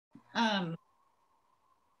Um,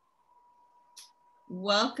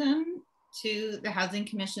 welcome to the Housing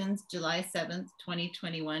Commission's July 7th,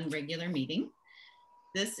 2021 regular meeting.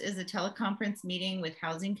 This is a teleconference meeting with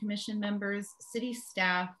Housing Commission members, city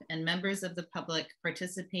staff, and members of the public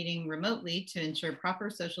participating remotely to ensure proper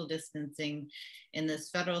social distancing in this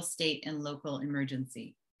federal, state, and local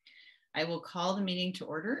emergency. I will call the meeting to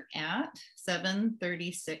order at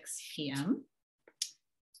 7:36 p.m.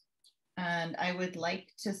 And I would like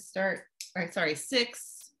to start, or sorry,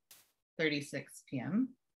 6:36 p.m.,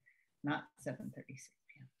 not 7:36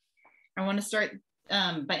 p.m. I want to start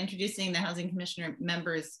by introducing the Housing Commissioner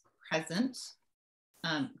members present.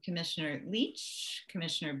 Commissioner Leach,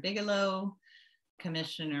 Commissioner Bigelow,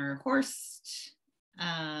 Commissioner Horst,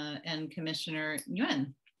 and Commissioner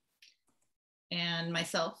Nguyen, and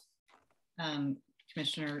myself,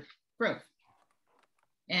 Commissioner Grove.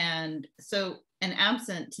 And so, and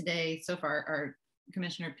absent today so far are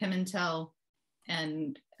Commissioner Pimentel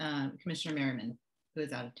and Commissioner Merriman, who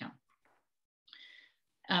is out of town.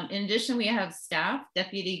 In addition, we have staff,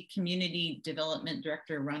 Deputy Community Development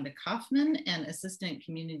Director Rhonda Kaufman and Assistant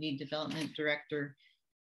Community Development Director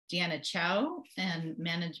Deanna Chow, and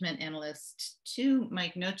Management Analyst 2,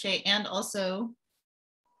 Mike Noche, and also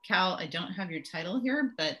Cal, I don't have your title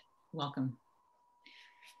here, but welcome.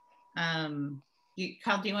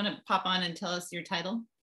 Cal, do you want to pop on and tell us your title?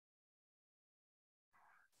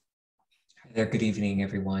 Hi there, good evening,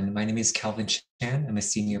 everyone. My name is Calvin Chan. I'm a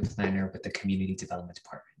senior planner with the Community Development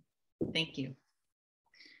Department. Thank you.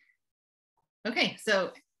 Okay,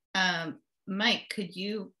 so Mike, could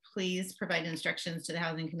you please provide instructions to the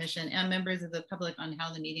Housing Commission and members of the public on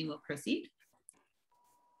how the meeting will proceed?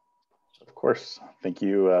 Of course. Thank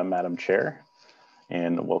you, Madam Chair,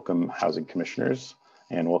 and welcome Housing Commissioners,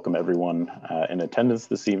 and welcome everyone in attendance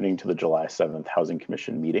this evening to the July 7th Housing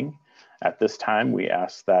Commission meeting. At this time, we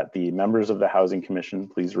ask that the members of the Housing Commission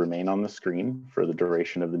please remain on the screen for the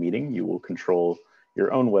duration of the meeting. You will control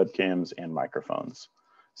your own webcams and microphones.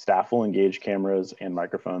 Staff will engage cameras and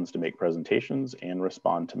microphones to make presentations and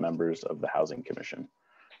respond to members of the Housing Commission.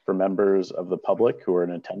 For members of the public who are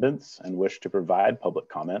in attendance and wish to provide public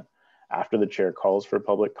comment, after the chair calls for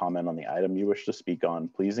public comment on the item you wish to speak on,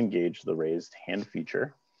 please engage the raised hand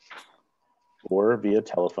feature, or via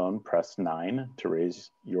telephone, press 9 to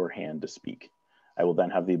raise your hand to speak. I will then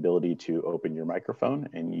have the ability to open your microphone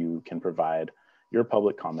and you can provide your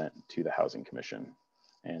public comment to the Housing Commission.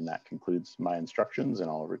 And that concludes my instructions, and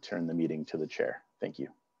I'll return the meeting to the chair. Thank you.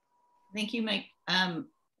 Thank you, Mike.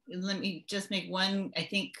 Let me just make one, I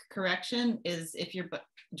think, correction is if you're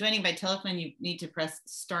joining by telephone, you need to press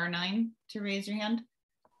 *9 to raise your hand.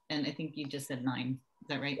 And I think you just said 9, is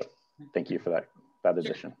that right? Thank you for that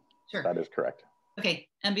addition. Sure. That is correct. Okay,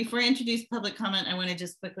 and before I introduce public comment, I want to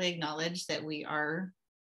just quickly acknowledge that we are,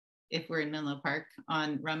 if we're in Menlo Park,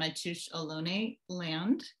 on Ramaytush Ohlone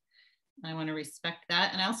land. I want to respect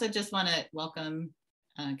that. And I also just want to welcome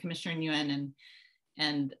Commissioner Nguyen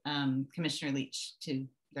and Commissioner Leach to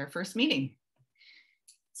their first meeting.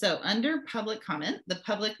 So under public comment, the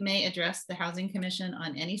public may address the Housing Commission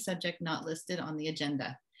on any subject not listed on the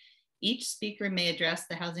agenda. Each speaker may address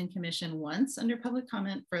the Housing Commission once under public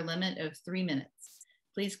comment for a limit of 3 minutes.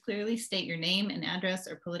 Please clearly state your name and address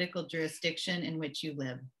or political jurisdiction in which you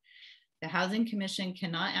live. The Housing Commission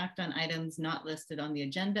cannot act on items not listed on the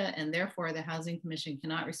agenda, and therefore the Housing Commission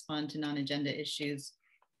cannot respond to non-agenda issues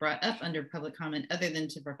brought up under public comment other than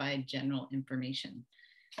to provide general information.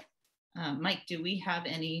 Mike, do we have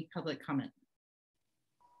any public comment?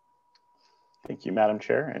 Thank you, Madam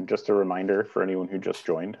Chair. And just a reminder for anyone who just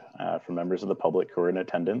joined, for members of the public who are in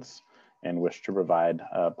attendance and wish to provide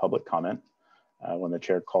public comment, when the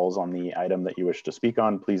chair calls on the item that you wish to speak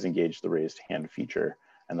on, please engage the raised hand feature,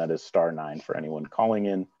 and that is *9 for anyone calling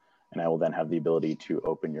in. And I will then have the ability to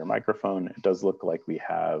open your microphone. It does look like we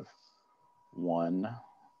have one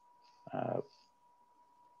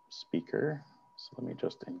speaker. So let me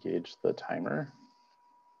just engage the timer.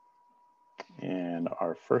 And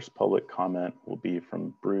our first public comment will be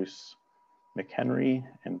from Bruce McHenry.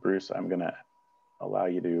 And Bruce, I'm gonna allow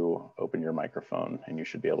you to open your microphone and you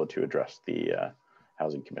should be able to address the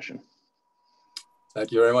Housing Commission.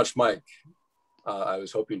 Thank you very much, Mike. I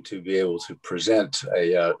was hoping to be able to present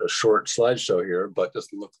a short slideshow here, but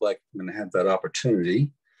doesn't look like I'm gonna have that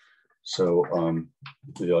opportunity. So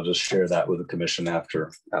maybe I'll just share that with the commission after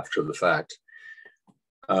the fact.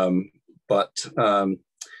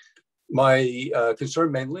 My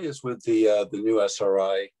concern mainly is with the new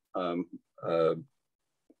SRI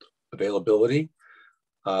availability.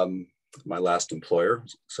 My last employer,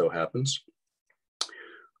 so happens.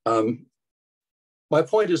 My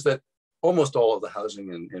point is that almost all of the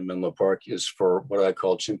housing in Menlo Park is for what I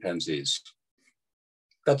call chimpanzees.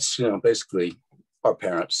 That's, basically our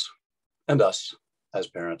parents and us as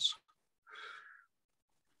parents.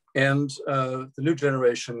 And the new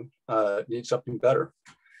generation needs something better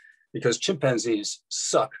because chimpanzees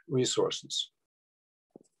suck resources.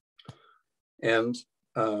 And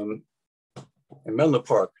Menlo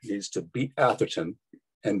Park needs to beat Atherton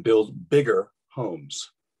and build bigger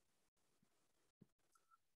homes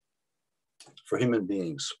for human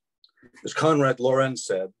beings. As Konrad Lorenz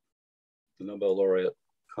said, the Nobel laureate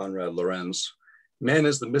Konrad Lorenz, man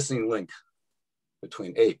is the missing link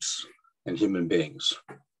between apes and human beings.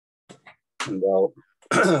 And while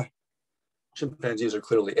chimpanzees are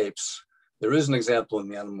clearly apes, there is an example in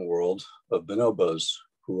the animal world of bonobos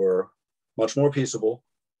who are much more peaceable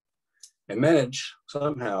and manage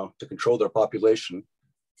somehow to control their population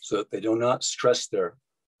so that they do not stress their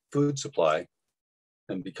food supply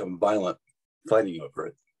and become violent fighting over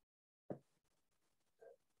it.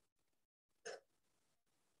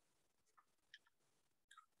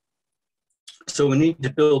 So we need to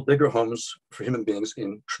build bigger homes for human beings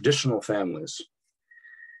in traditional families.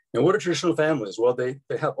 And what are traditional families? Well, they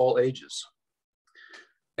have all ages.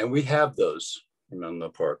 And we have those in Menlo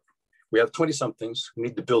Park. We have 20-somethings who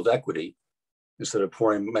need to build equity instead of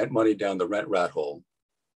pouring money down the rent rat hole.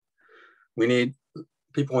 We need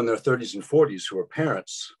people in their 30s and 40s who are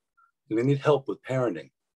parents, and they need help with parenting.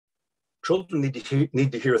 Children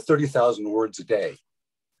need to hear 30,000 words a day.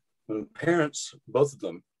 When parents, both of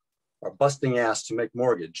them, are busting ass to make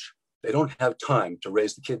mortgage, they don't have time to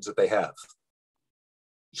raise the kids that they have.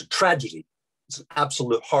 It's a tragedy. It's an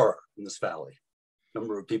absolute horror in this valley.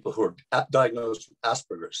 Number of people who are diagnosed with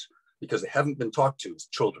Asperger's because they haven't been talked to as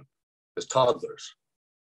children, as toddlers.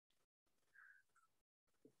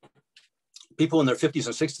 People in their 50s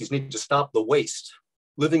and 60s need to stop the waste,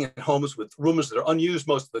 living in homes with rooms that are unused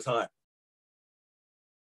most of the time.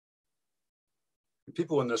 And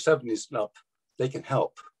people in their 70s and up, they can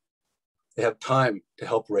help. They have time to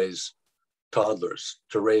help raise toddlers,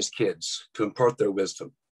 to raise kids, to impart their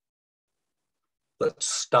wisdom. Let's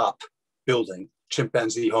stop building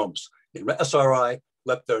chimpanzee homes. In SRI,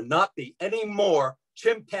 let there not be any more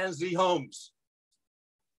chimpanzee homes.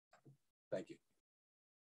 Thank you.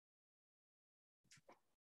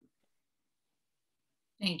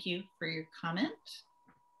 Thank you for your comment.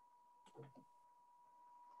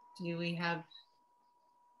 Do we have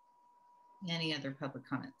any other public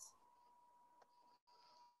comments?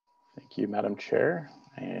 Thank you, Madam Chair.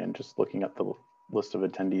 And just looking at the list of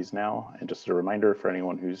attendees now, and just a reminder for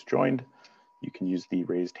anyone who's joined, you can use the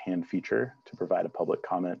raised hand feature to provide a public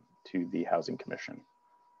comment to the Housing Commission.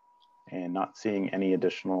 And not seeing any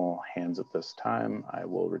additional hands at this time, I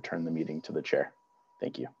will return the meeting to the chair.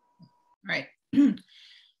 Thank you. All right.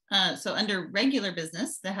 So under regular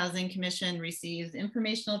business, the Housing Commission receives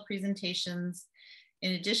informational presentations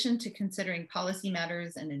in addition to considering policy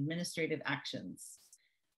matters and administrative actions.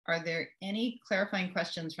 Are there any clarifying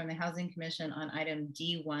questions from the Housing Commission on item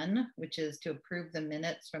D1, which is to approve the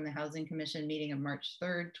minutes from the Housing Commission meeting of March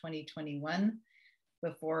 3rd, 2021,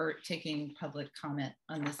 before taking public comment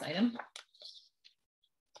on this item?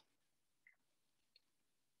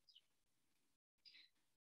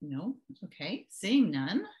 No, okay, seeing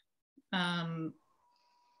none.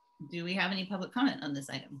 Do we have any public comment on this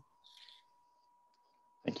item?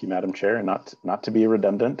 Thank you, Madam Chair. And not to be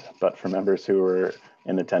redundant, but for members who are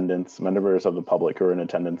in attendance, members of the public who are in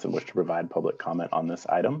attendance and wish to provide public comment on this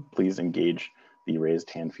item, please engage the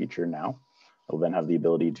raised hand feature now. You'll then have the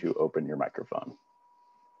ability to open your microphone.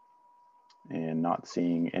 And not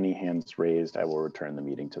seeing any hands raised, I will return the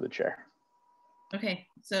meeting to the chair. Okay,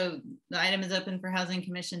 so the item is open for Housing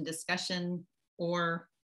Commission discussion, or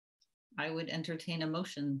I would entertain a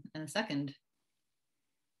motion and a second.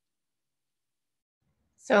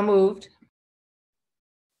 So moved.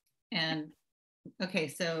 And okay,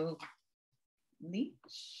 so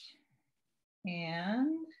Leach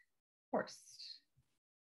and Horst.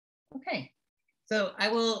 Okay, so I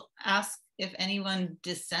will ask if anyone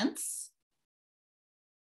dissents.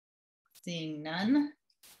 Seeing none.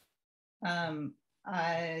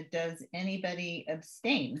 Does anybody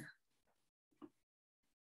abstain?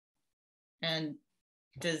 And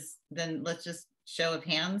then let's just show of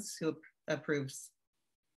hands who approves.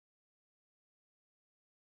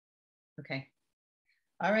 Okay,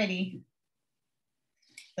 all righty.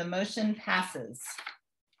 The motion passes.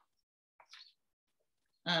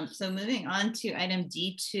 So moving on to item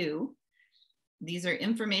D2, these are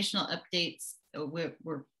informational updates.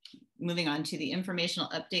 We're moving on to the informational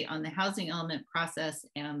update on the housing element process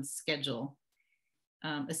and schedule.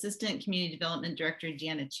 Assistant Community Development Director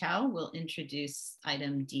Deanna Chow will introduce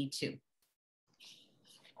item D2.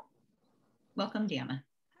 Welcome, Deanna.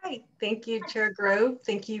 Hi, thank you, Chair Grove.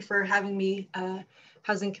 Thank you for having me,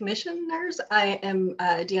 Housing Commissioners. I am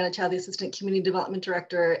Deanna Chow, the Assistant Community Development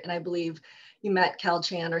Director, and I believe you met Cal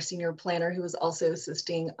Chan, our Senior Planner, who is also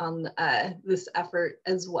assisting on this effort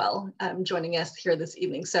as well, joining us here this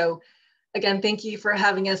evening. So again, thank you for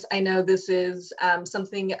having us. I know this is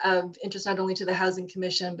something of interest not only to the Housing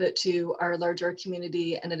Commission, but to our larger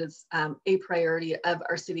community, and it is a priority of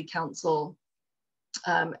our City Council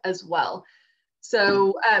as well.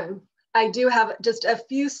 So I do have just a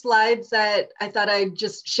few slides that I thought I'd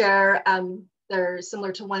just share. They're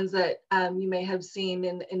similar to ones that you may have seen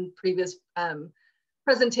in previous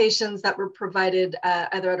presentations that were provided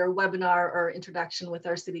either at our webinar or introduction with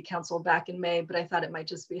our City Council back in May, but I thought it might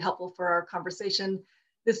just be helpful for our conversation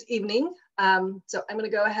this evening. So I'm gonna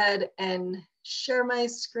go ahead and share my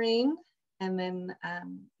screen, and then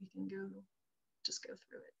we can just go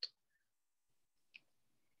through it.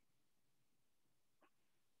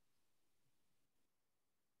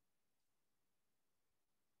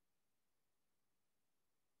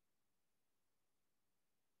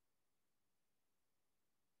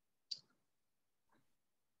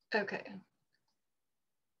 Okay.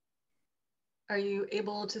 Are you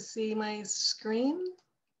able to see my screen?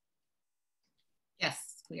 Yes,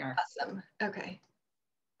 we are. Awesome. Okay.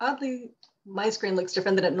 Oddly, my screen looks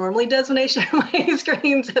different than it normally does when I share my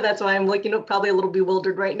screen, so that's why I'm looking probably a little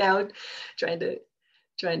bewildered right now, trying to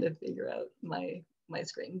figure out my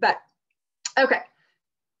screen. But okay.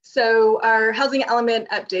 So our housing element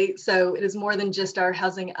update. So it is more than just our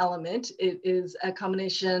housing element. It is a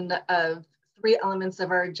combination of 3 elements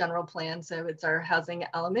of our general plan. So it's our housing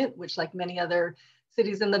element, which, like many other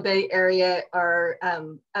cities in the Bay Area, are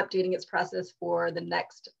updating its process for the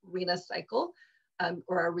next RHNA cycle,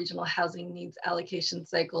 or our regional housing needs allocation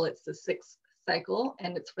cycle. It's the 6th cycle,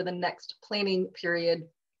 and it's for the next planning period,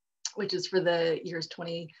 which is for the years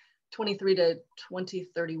 2023 to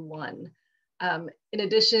 2031. In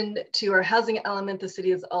addition to our housing element, the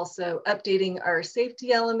city is also updating our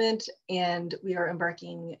safety element, and we are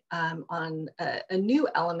embarking on a new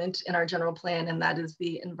element in our general plan, and that is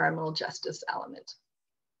the environmental justice element.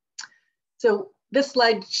 So this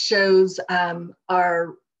slide shows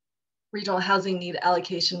our regional housing need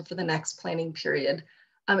allocation for the next planning period.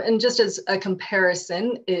 And just as a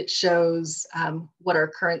comparison, it shows what our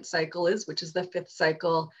current cycle is, which is the 5th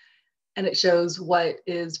cycle, and it shows what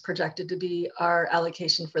is projected to be our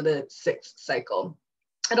allocation for the 6th cycle.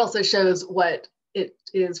 It also shows what it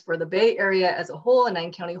is for the Bay Area as a whole, a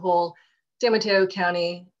 9-county whole, San Mateo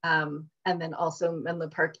County, and then also Menlo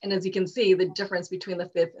Park. And as you can see, the difference between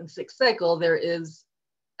the 5th and 6th cycle, there is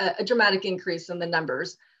a dramatic increase in the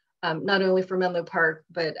numbers, not only for Menlo Park,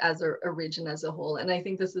 but as a region as a whole. And I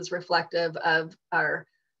think this is reflective of our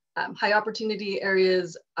high opportunity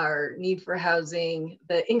areas, our need for housing,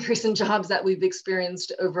 the increase in jobs that we've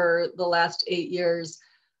experienced over the last 8 years.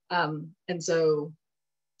 And so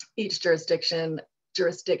each jurisdiction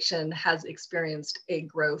has experienced a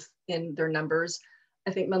growth in their numbers.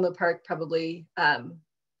 I think Menlo Park probably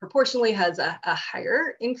proportionally has a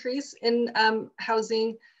higher increase in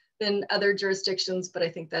housing than other jurisdictions, but I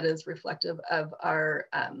think that is reflective of our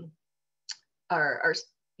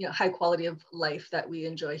high quality of life that we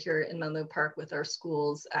enjoy here in Menlo Park with our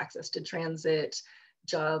schools, access to transit,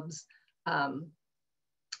 jobs, and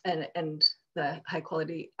the high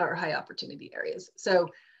quality or high opportunity areas. So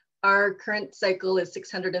our current cycle is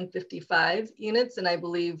 655 units, and I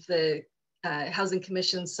believe the Housing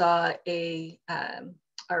Commission saw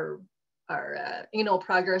our annual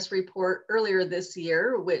progress report earlier this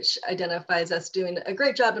year, which identifies us doing a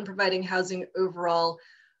great job in providing housing overall.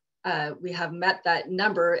 We have met that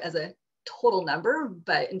number as a total number,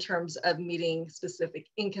 but in terms of meeting specific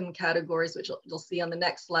income categories, which you'll see on the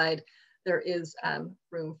next slide, there is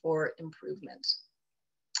room for improvement.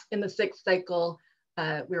 In the 6th cycle,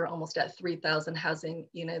 we were almost at 3,000 housing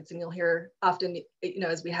units, and you'll hear often,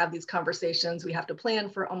 as we have these conversations, we have to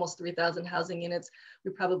plan for almost 3,000 housing units.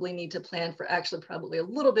 We probably need to plan for actually probably a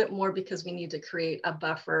little bit more, because we need to create a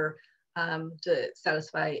buffer to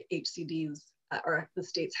satisfy HCD's or the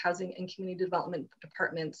state's Housing and Community Development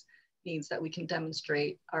Department's needs, that we can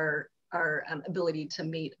demonstrate our ability to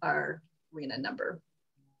meet our RHNA number.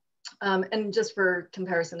 And just for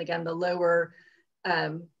comparison, again, the lower,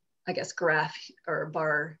 I guess, graph or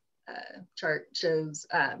bar chart shows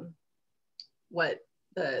what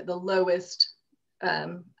the lowest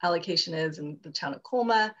allocation is in the town of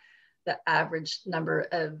Colma, the average number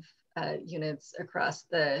of units across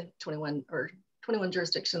the 21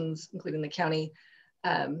 jurisdictions, including the county,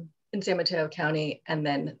 in San Mateo County, and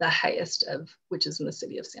then the highest of which is in the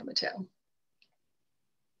city of San Mateo.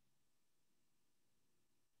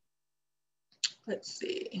 Let's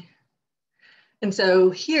see. And so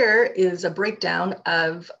here is a breakdown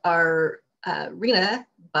of our RHNA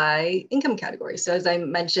by income category. So as I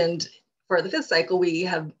mentioned, for the 5th cycle, we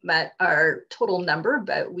have met our total number,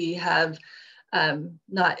 but we have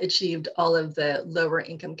not achieved all of the lower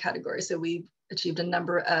income categories. So we've achieved a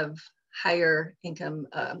number of higher income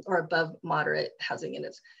or above moderate housing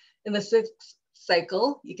units. In the 6th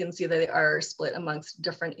cycle, you can see that they are split amongst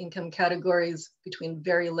different income categories between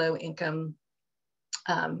very low income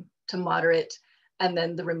to moderate, and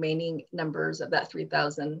then the remaining numbers of that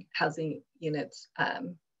 3,000 housing units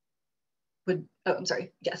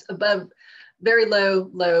above, very low,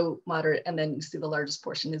 low, moderate, and then you see the largest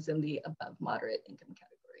portion is in the above moderate income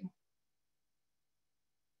category.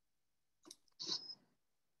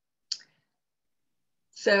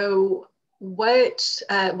 So what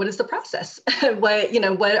is the process?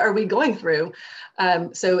 what are we going through?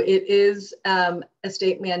 So it is a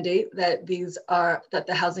state mandate that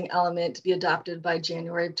the housing element be adopted by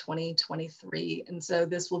January of 2023. And so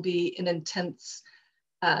this will be an intense,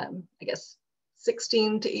 I guess,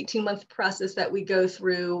 16 to 18 month process that we go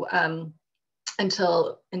through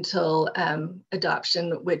until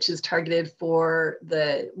adoption, which is targeted for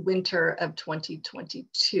the winter of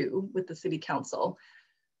 2022 with the City Council.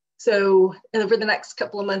 So over the next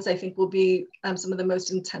couple of months, I think will be some of the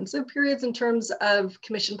most intensive periods in terms of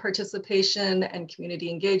commission participation and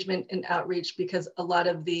community engagement and outreach, because a lot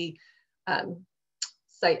of the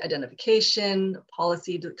site identification,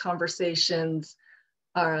 policy conversations,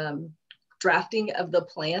 drafting of the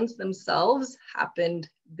plans themselves happened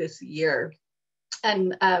this year.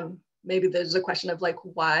 And maybe there's a question of like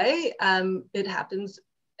why it happens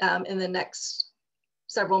in the next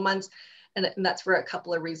several months. And that's for a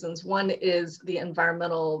couple of reasons. One is the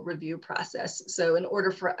environmental review process. So in order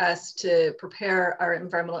for us to prepare our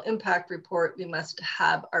environmental impact report, we must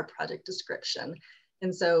have our project description.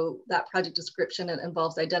 And so that project description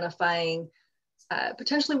involves identifying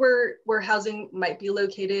potentially where housing might be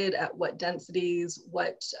located, at what densities,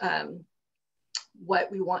 what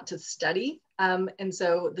we want to study. And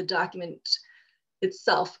so the document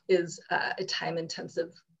itself is a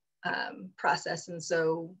time-intensive process, and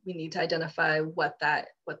so we need to identify what that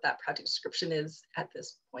project description is at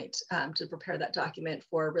this point to prepare that document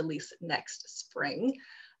for release next spring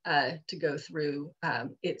to go through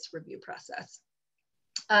its review process.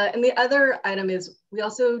 And the other item is we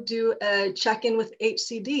also do a check-in with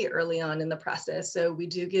HCD early on in the process. So we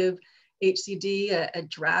do give HCD a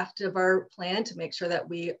draft of our plan to make sure that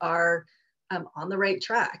we are on the right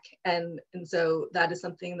track, and so that is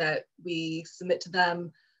something that we submit to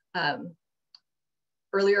them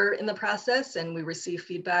earlier in the process, and we receive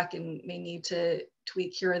feedback and may need to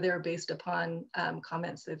tweak here or there based upon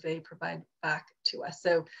comments that they provide back to us.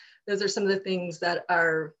 So those are some of the things that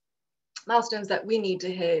are milestones that we need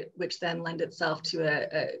to hit, which then lend itself to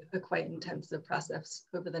a quite intensive process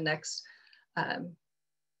over the next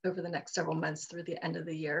several months through the end of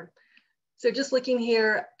the year. So just looking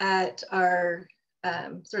here at our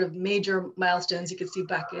sort of major milestones, you can see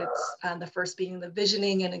buckets, the first being the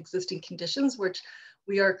visioning and existing conditions, which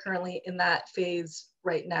we are currently in that phase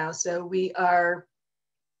right now. So we are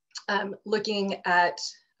looking at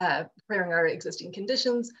preparing our existing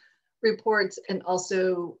conditions reports, and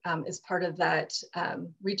also as part of that,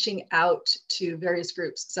 reaching out to various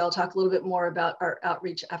groups. So I'll talk a little bit more about our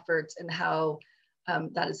outreach efforts and how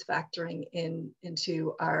that is factoring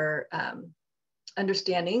into our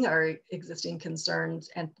understanding our existing concerns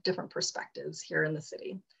and different perspectives here in the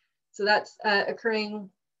city. So that's occurring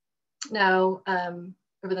now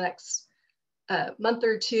over the next month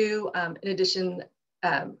or two. In addition,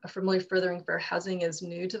 a familiar furthering for housing is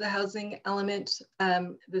new to the housing element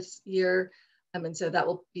this year. And so that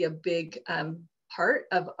will be a big part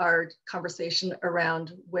of our conversation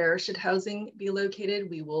around where should housing be located.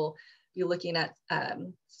 We will be looking at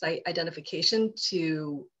site identification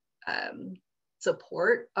to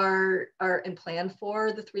support our and plan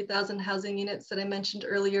for the 3,000 housing units that I mentioned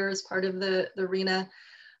earlier as part of the RHNA,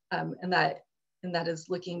 and that is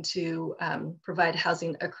looking to provide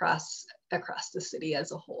housing across the city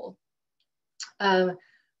as a whole.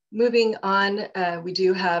 Moving on, we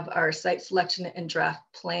do have our site selection and draft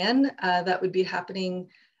plan that would be happening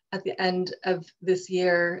at the end of this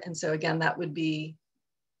year. And so again, that would be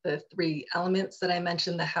the 3 elements that I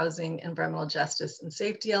mentioned: the housing, environmental justice, and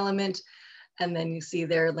safety element. And then you see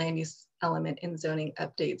their land use element in zoning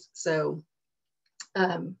updates. So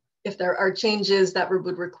if there are changes that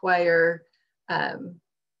would require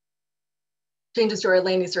changes to our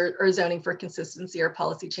land use or zoning for consistency or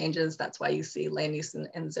policy changes. That's why you see land use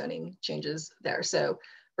and zoning changes there. So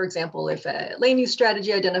for example, if a land use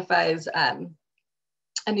strategy identifies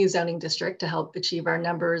a new zoning district to help achieve our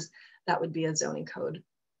numbers, that would be a zoning code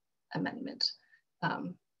amendment.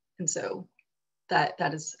 And so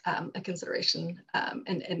that is a consideration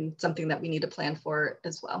and something that we need to plan for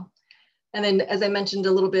as well. And then, as I mentioned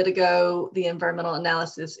a little bit ago, the environmental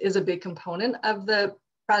analysis is a big component of the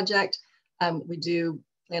project. We do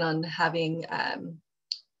plan on having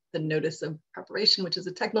the notice of preparation, which is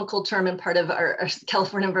a technical term and part of our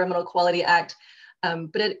California Environmental Quality Act.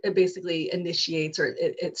 But it basically initiates, or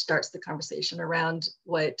it starts the conversation around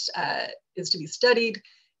what is to be studied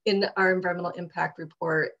in our environmental impact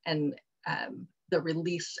report, and the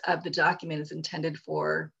release of the document is intended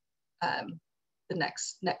for the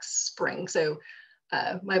next spring. So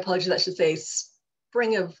my apologies, I should say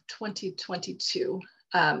spring of 2022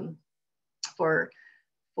 for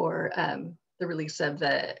the release of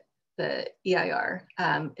the EIR.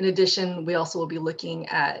 In addition, we also will be looking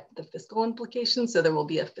at the fiscal implications. So there will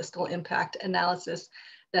be a fiscal impact analysis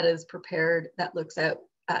that is prepared that looks at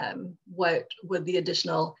what would the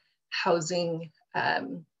additional housing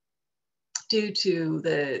do to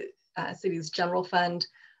the city's general fund.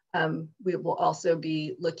 We will also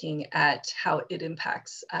be looking at how it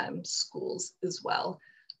impacts schools as well.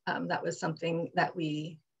 That was something that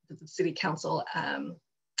the City Council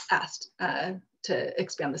asked to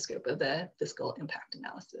expand the scope of the fiscal impact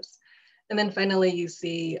analysis. And then finally, you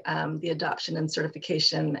see the adoption and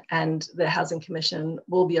certification, and the Housing Commission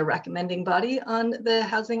will be a recommending body on the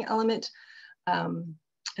housing element. And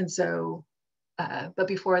so, but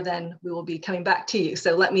before then, we will be coming back to you.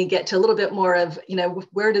 So let me get to a little bit more of,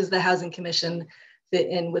 where does the Housing Commission fit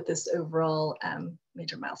in with this overall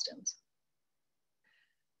major milestones?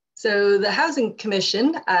 So the Housing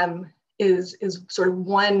Commission is sort of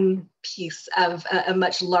one piece of a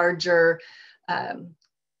much larger, I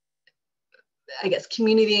guess,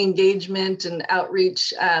 community engagement and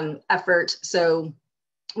outreach effort. So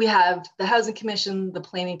we have the Housing Commission, the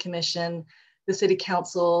Planning Commission, the City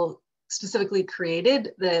Council specifically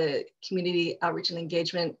created the Community Outreach and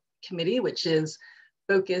Engagement Committee, which is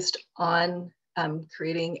focused on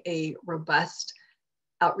creating a robust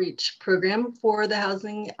outreach program for the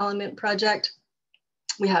housing element project.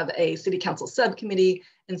 We have a City Council subcommittee,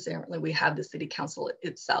 and certainly we have the City Council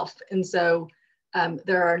itself. And so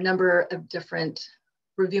there are a number of different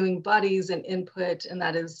reviewing bodies and input, and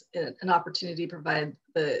that is an opportunity to provide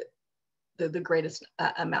the greatest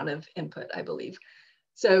amount of input, I believe.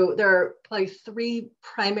 So there are probably three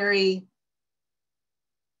primary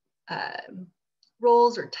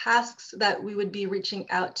roles or tasks that we would be reaching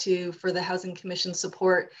out to for the Housing Commission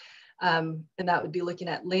support. And that would be looking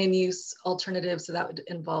at land use alternatives. So that would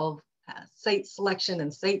involve site selection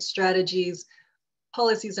and site strategies,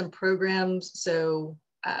 policies and programs. So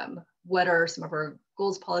what are some of our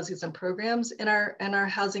goals, policies, and programs in our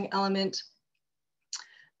housing element?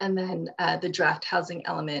 And then the draft housing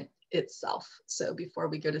element itself. So before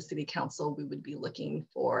we go to City Council, we would be looking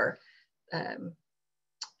for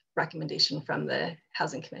recommendation from the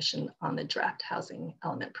Housing Commission on the draft housing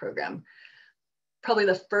element program. Probably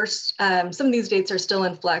the first, some of these dates are still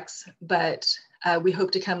in flux, but we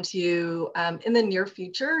hope to come to you in the near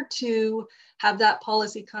future to have that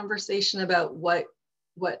policy conversation about what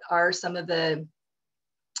are some of the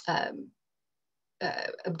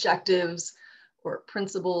objectives or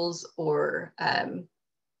principles or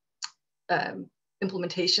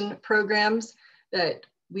implementation programs that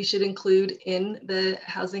we should include in the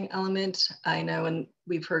housing element. I know, and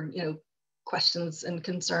we've heard, questions and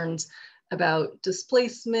concerns about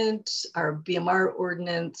displacement, our BMR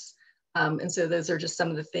ordinance. And so those are just some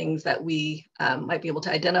of the things that we might be able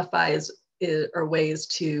to identify as or ways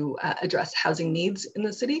to address housing needs in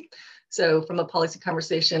the city. So from a policy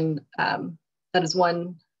conversation, that is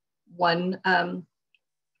one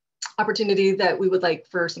opportunity that we would like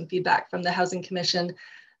for some feedback from the Housing Commission.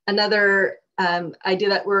 Another idea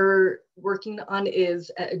that we're working on is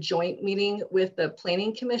a joint meeting with the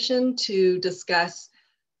Planning Commission to discuss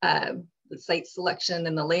the site selection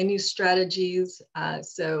and the land use strategies.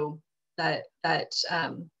 So that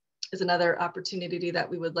is another opportunity that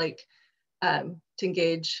we would like to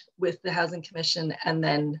engage with the Housing Commission. And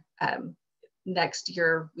then next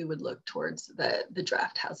year, we would look towards the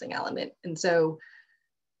draft housing element. And so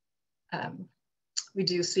we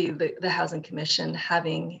do see the Housing Commission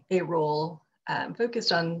having a role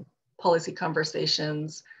focused on policy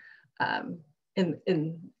conversations in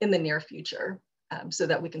the near future, so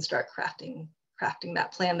that we can start crafting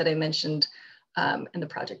that plan that I mentioned in the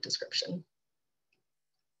project description.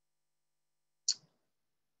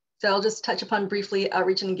 So I'll just touch upon briefly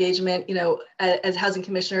outreach and engagement. You know, as housing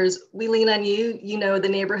commissioners, we lean on you. You know the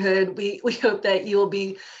neighborhood. We hope that you will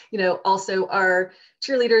be, you know, also our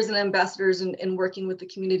cheerleaders and ambassadors in working with the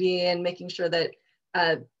community and making sure that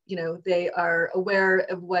you know, they are aware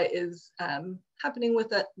of what is happening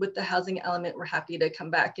with the housing element. We're happy to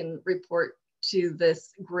come back and report to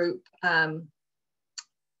this group on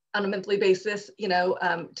a monthly basis, you know,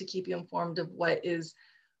 to keep you informed of what is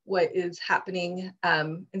happening.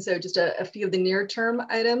 And so just a few of the near-term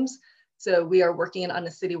items. So we are working on a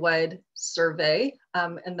citywide survey,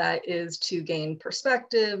 and that is to gain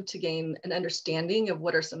perspective, to gain an understanding of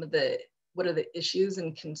what are the issues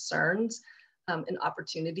and concerns and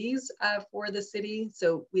opportunities for the city.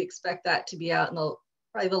 So we expect that to be out in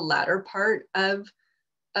probably the latter part of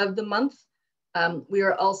the month. We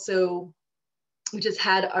just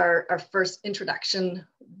had our first introduction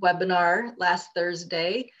webinar last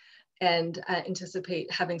Thursday, and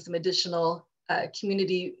anticipate having some additional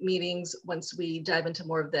community meetings once we dive into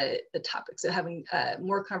more of the topics. So having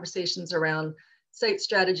more conversations around site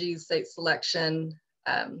strategies, site selection,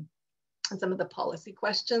 and some of the policy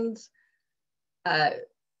questions. The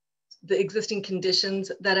existing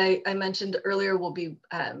conditions that I mentioned earlier will be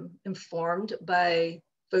informed by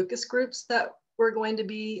focus groups that we're going to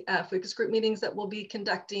be, focus group meetings that we'll be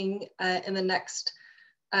conducting in the next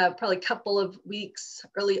probably couple of weeks,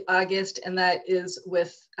 early August, and that is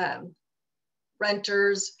with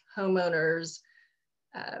renters, homeowners,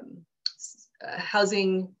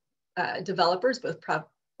 housing developers, both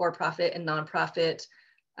for-profit and nonprofit,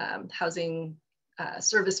 housing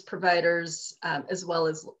service providers, as well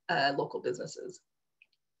as local businesses.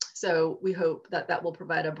 So we hope that that will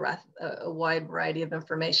provide a wide variety of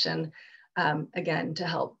information, again, to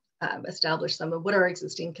help establish some of what are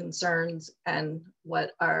existing concerns and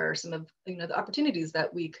what are some of, you know, the opportunities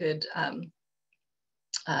that we could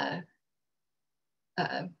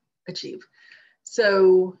achieve.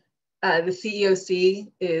 So the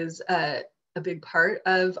CEOC is a big part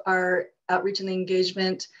of our outreach and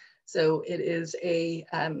engagement. So it is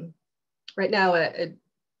right now a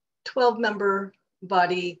 12-member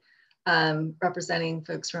body representing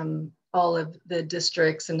folks from all of the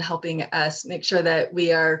districts and helping us make sure that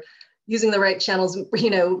we are using the right channels, you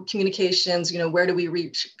know, communications, you know, where do we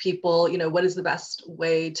reach people, you know, what is the best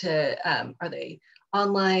way to, are they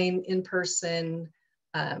online, in person,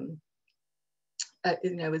 you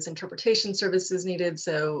know, is interpretation services needed?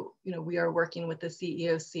 So, you know, we are working with the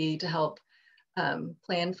CEOC to help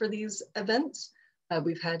plan for these events.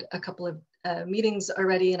 We've had a couple of meetings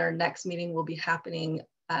already, and our next meeting will be happening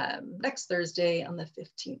next Thursday on the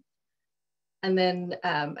 15th. And then,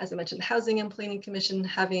 as I mentioned, Housing and Planning Commission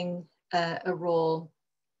having a role,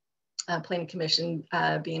 Planning Commission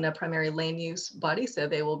being a primary land use body. So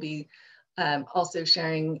they will be also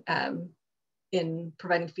sharing in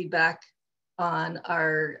providing feedback on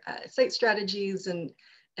our site strategies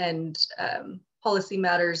and policy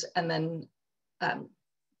matters, and then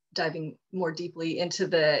diving more deeply into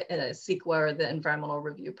the CEQA, or the environmental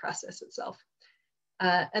review process itself.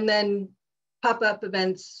 And then pop-up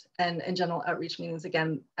events and general outreach meetings.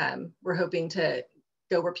 Again, we're hoping to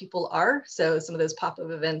go where people are. So some of those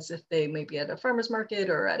pop-up events, if they may be at a farmer's market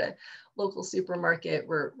or at a local supermarket,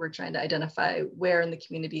 we're trying to identify where in the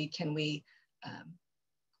community can we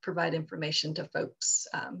provide information to folks,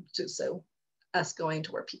 so us going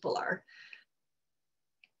to where people are.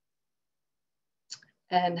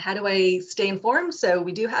 And how do I stay informed? So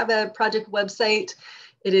we do have a project website.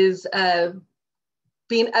 It is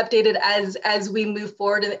being updated as we move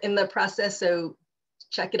forward in the process. So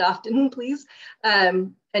check it often, please.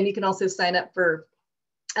 And you can also sign up for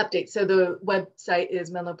updates. So the website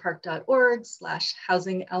is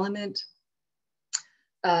menlopark.org/housing element.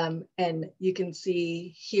 And you can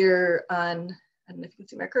see here on, I don't know if you can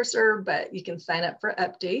see my cursor, but you can sign up for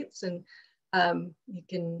updates, and you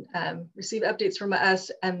can receive updates from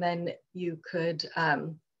us, and then you could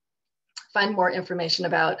find more information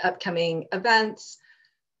about upcoming events.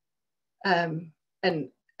 And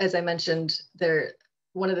as I mentioned,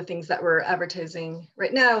 one of the things that we're advertising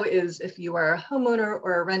right now is if you are a homeowner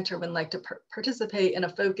or a renter and would like to participate in a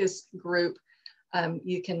focus group,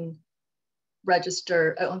 you can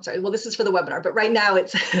register. Oh, I'm sorry. Well, this is for the webinar, but right now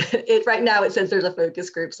right now it says there's a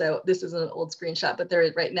focus group. So this is an old screenshot, but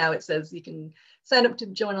right now it says you can sign up to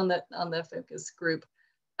join on the focus group,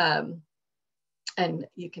 and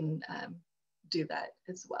you can do that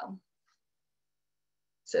as well.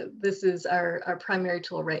 So this is our primary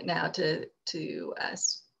tool right now to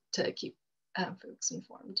keep folks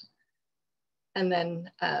informed. And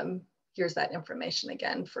then here's that information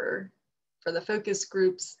again for the focus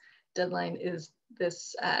groups. Deadline is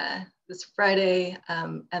this Friday,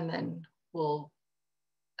 and then we'll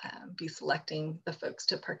be selecting the folks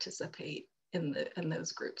to participate in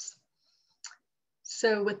those groups.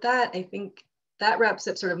 So with that, I think that wraps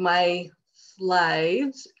up sort of my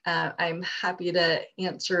slides. I'm happy to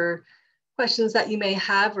answer questions that you may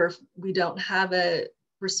have, or if we don't have a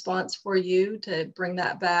response for you, to bring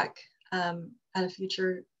that back at a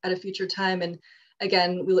future time. And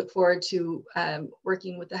again, we look forward to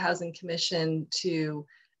working with the Housing Commission to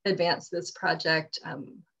advance this project.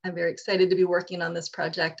 I'm very excited to be working on this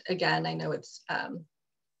project. Again, I know it's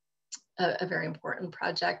a very important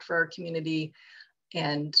project for our community,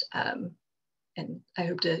 and I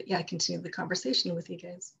hope to continue the conversation with you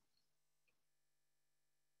guys.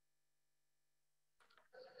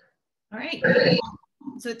 All right.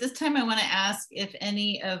 So at this time, I want to ask if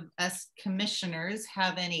any of us commissioners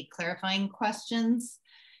have any clarifying questions,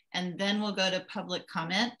 and then we'll go to public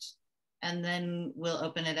comment, and then we'll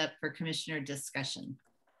open it up for commissioner discussion.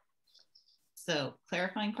 So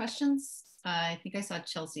clarifying questions. I think I saw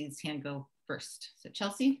Chelsea's hand go first. So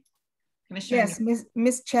Chelsea, Commissioner. Yes,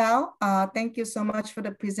 Ms. Chow, thank you so much for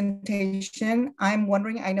the presentation. I'm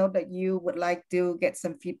wondering, I know that you would like to get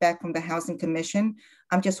some feedback from the Housing Commission.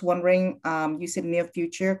 I'm just wondering, you said near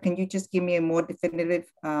future, can you just give me a more definitive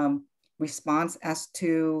response as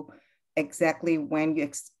to exactly when you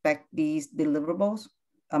expect these deliverables?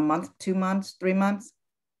 A month, 2 months, 3 months?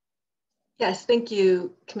 Yes, thank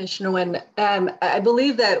you, Commissioner Nguyen. I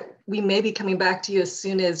believe that we may be coming back to you as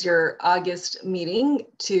soon as your August meeting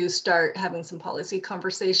to start having some policy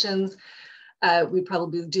conversations. We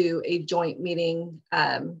probably do a joint meeting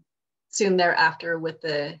soon thereafter with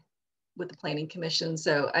the Planning Commission.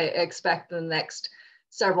 So I expect in the next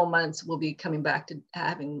several months we'll be coming back to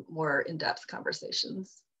having more in-depth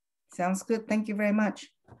conversations. Sounds good. Thank you very much.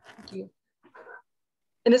 Thank you.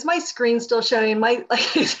 And is my screen still showing? Like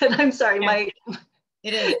I said, I'm sorry,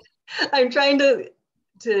 It is. I'm trying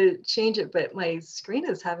to change it, but my screen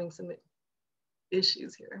is having some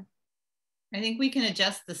issues here. I think we can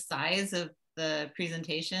adjust the size of the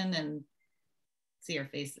presentation and see our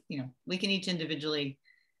face. You know, we can each individually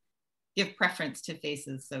give preference to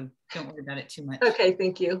faces, so don't worry about it too much. Okay,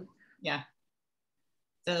 thank you. Yeah.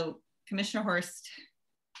 So Commissioner Horst.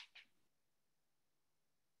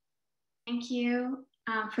 Thank you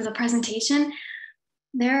for the presentation.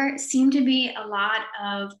 There seem to be a lot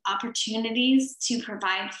of opportunities to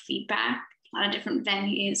provide feedback, a lot of different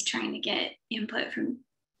venues trying to get input from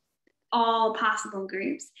all possible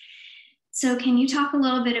groups. So can you talk a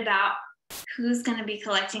little bit about who's going to be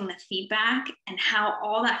collecting the feedback and how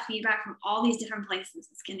all that feedback from all these different places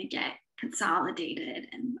is going to get consolidated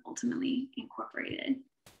and ultimately incorporated?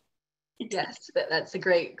 Yes, that's a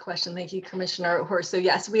great question. Thank you, Commissioner Horst. So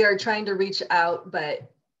yes, we are trying to reach out,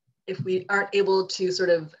 but if we aren't able to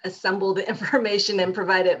sort of assemble the information and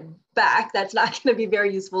provide it back, that's not going to be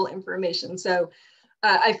very useful information. So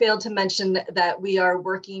I failed to mention that we are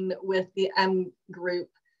working with the M Group,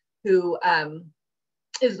 who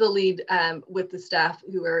is the lead with the staff,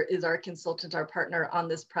 who is our consultant, our partner on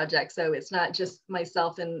this project. So it's not just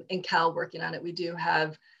myself and Cal working on it. We do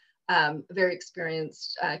have a very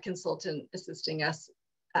experienced consultant assisting us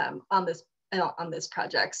on this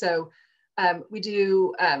project. So we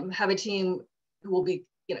do have a team who will be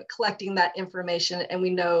collecting that information, and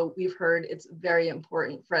we've heard it's very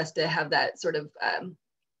important for us to have that sort of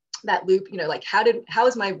that loop, like how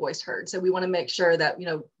is my voice heard? So we want to make sure that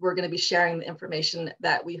we're going to be sharing the information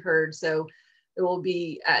that we heard. So there will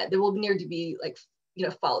need to be like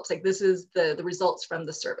follow-ups, like this is the results from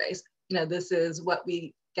the surveys, this is what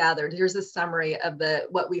we gathered, here's a summary of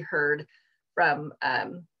what we heard from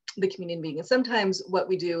the community meeting. And sometimes what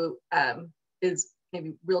we do is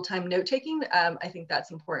maybe real-time note-taking. I think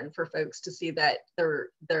that's important for folks to see that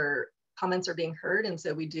their comments are being heard, and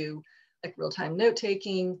so we do like real-time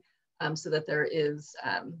note-taking so that there is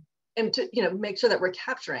and to make sure that we're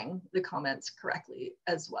capturing the comments correctly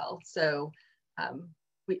as well. So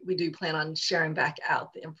we do plan on sharing back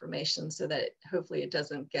out the information so that hopefully it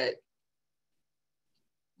doesn't get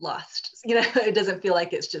lost. It doesn't feel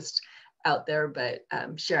like it's just out there, but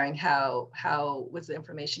sharing how was the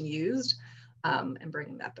information used and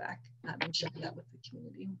bringing that back and sharing that with the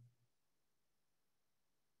community.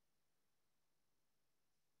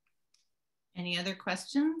 Any other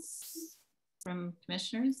questions from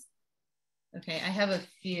commissioners? Okay, I have a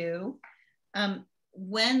few.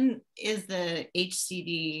 When is the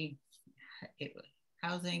HCD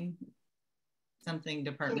housing something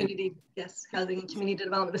department? Community, yes, housing and community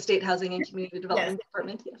development, the State Housing and Community Development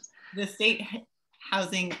Department, yes. The state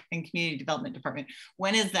Housing and Community Development Department.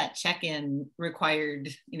 When is that check-in required?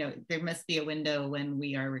 You know, there must be a window when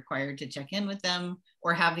we are required to check in with them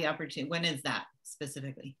or have the opportunity. When is that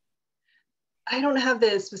specifically? I don't have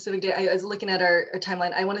the specific date. I was looking at our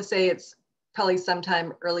timeline. I want to say it's probably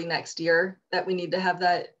sometime early next year that we need to have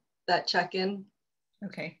that check-in.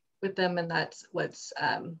 Okay. With them, and that's what's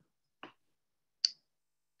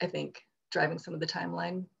I think driving some of the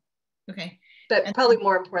timeline. Okay. But probably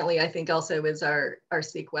more importantly, I think also is our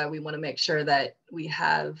CEQA. We want to make sure that we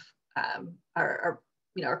have our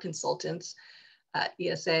consultants.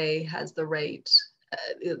 ESA has the right,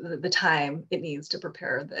 the time it needs to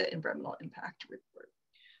prepare the environmental impact report.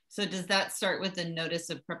 So does that start with the notice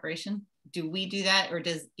of preparation? Do we do that, or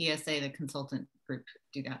does ESA, the consultant group,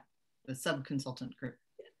 do that? The sub-consultant group?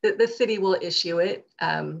 The city will issue it.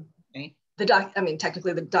 Okay.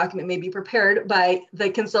 Technically the document may be prepared by the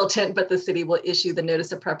consultant, but the city will issue the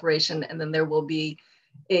notice of preparation, and then there will be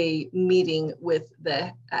a meeting with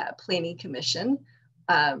the planning commission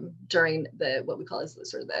during what we call is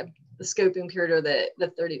sort of the scoping period, or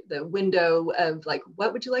the window of like,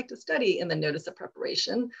 what would you like to study in the notice of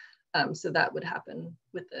preparation. So that would happen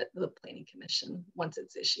with the planning commission once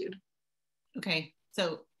it's issued. Okay,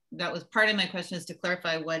 so that was part of my question, is to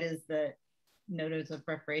clarify what is the notice of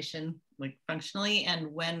preparation like functionally,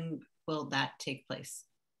 and when will that take place?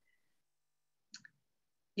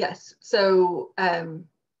 Yes, so we're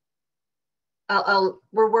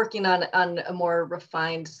working on a more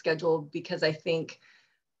refined schedule, because I think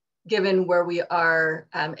given where we are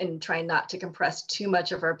and trying not to compress too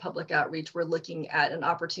much of our public outreach, we're looking at an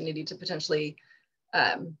opportunity to potentially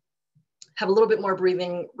have a little bit more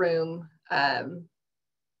breathing room.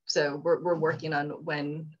 So we're working on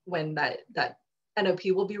when that NOP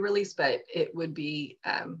will be released, but it would be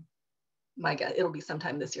my guess, it'll be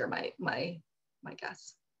sometime this year, my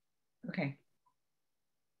guess. Okay.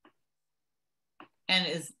 And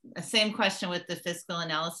is the same question with the fiscal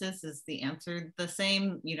analysis? Is the answer the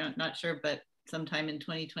same? You don't, not sure, but sometime in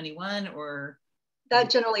 2021, or? That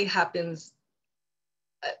generally happens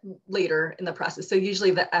later in the process. So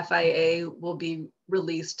usually the FIA will be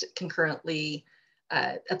released concurrently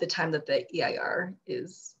at the time that the EIR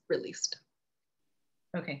is released.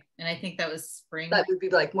 Okay, and I think that was spring. That would be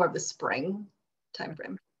like more of the spring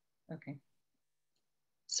timeframe. Okay.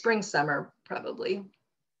 Spring, summer, probably.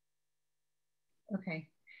 Okay.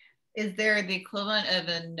 Is there the equivalent of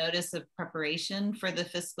a notice of preparation for the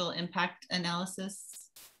fiscal impact analysis,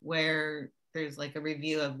 where there's like a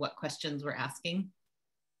review of what questions we're asking?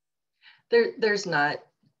 There's not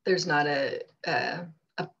a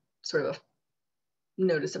sort of a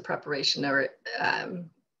notice of preparation or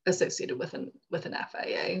associated with an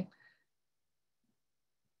FIA.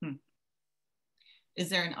 Is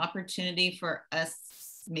there an opportunity for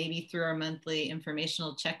us, maybe through our monthly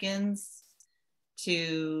informational check-ins,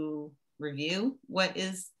 to review what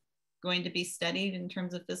is going to be studied in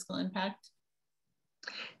terms of fiscal impact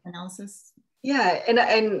analysis? Yeah,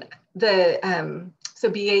 and the so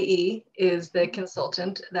BAE is the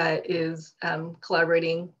consultant that is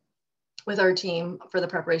collaborating with our team for the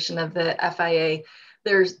preparation of the FIA.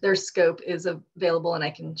 Their scope is available, and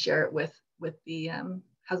I can share it with the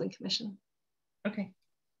Housing Commission. Okay.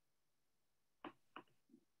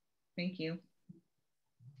 Thank you.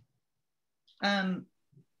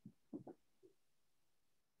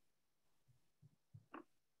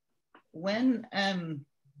 When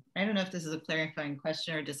I don't know if this is a clarifying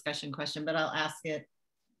question or a discussion question, but I'll ask it.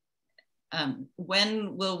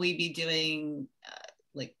 When will we be doing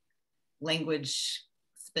like language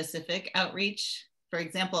specific outreach? For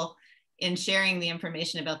example, in sharing the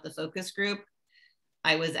information about the focus group,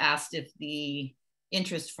 I was asked if the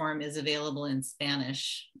interest form is available in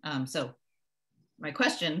Spanish. So my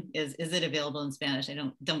question is it available in Spanish? I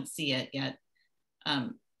don't see it yet.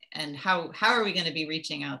 And how are we going to be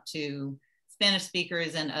reaching out to Spanish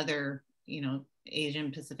speakers and other,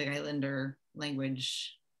 Asian Pacific Islander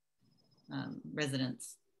language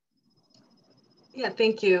residents? Yeah,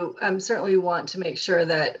 thank you. Certainly we want to make sure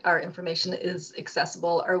that our information is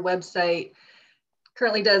accessible. Our website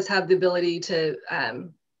currently does have the ability to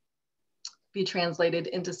be translated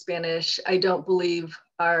into Spanish. I don't believe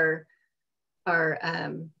our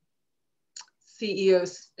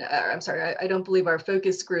CEOs, I don't believe our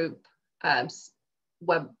focus group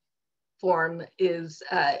web form is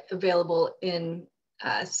available in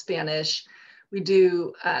Spanish. We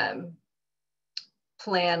do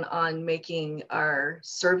plan on making our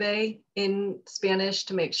survey in Spanish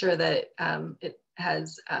to make sure that it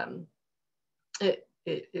has it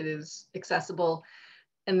is accessible.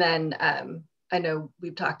 And then I know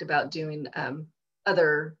we've talked about doing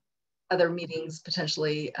other other meetings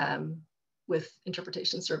potentially with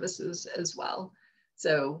interpretation services as well.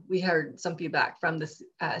 So we heard some feedback from the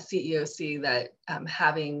CEOC that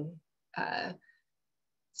having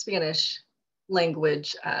Spanish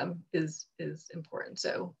language is important.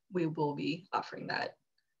 So we will be offering that.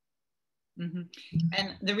 Mm-hmm.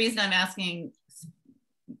 And the reason I'm asking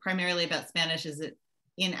primarily about Spanish is that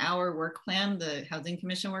in our work plan, the Housing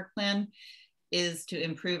Commission work plan, is to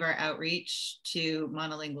improve our outreach to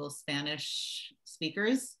monolingual Spanish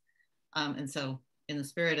speakers. And so in the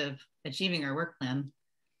spirit of achieving our work plan,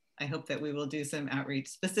 I hope that we will do some outreach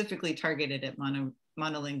specifically targeted at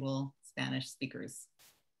monolingual Spanish speakers.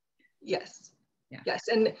 Yes. Yeah. Yes.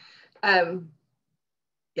 And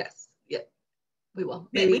yes. Yeah. We will.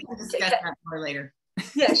 Maybe we can discuss that more later.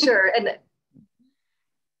 Yeah, sure.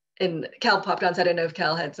 And Cal popped on, so I don't know if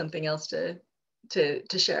Cal had something else to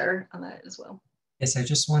share on that as well. Yes, I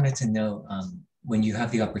just wanted to know, when you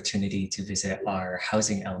have the opportunity to visit our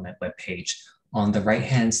Housing Element webpage, on the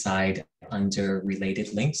right-hand side under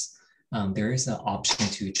related links, there is an option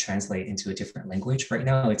to translate into a different language. Right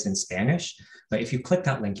now it's in Spanish, but if you click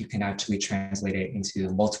that link, you can actually translate it into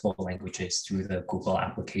multiple languages through the Google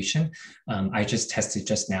application. I just tested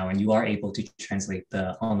just now, and you are able to translate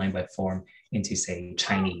the online web form into, say,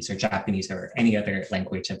 Chinese or Japanese or any other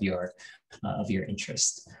language of your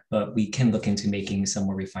interest. But we can look into making some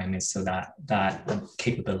more refinements so that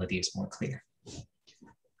capability is more clear.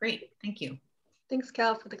 Great, thank you. Thanks,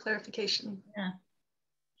 Cal, for the clarification. Yeah.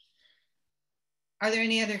 Are there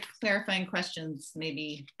any other clarifying questions,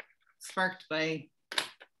 maybe sparked by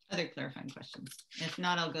other clarifying questions? If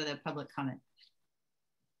not, I'll go to public comment.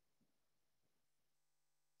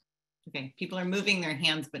 Okay, people are moving their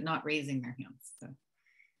hands, but not raising their hands. So,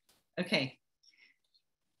 okay.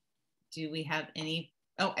 Do we have any?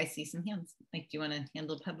 Oh, I see some hands. Mike, do you want to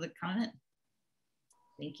handle public comment?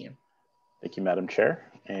 Thank you. Thank you, Madam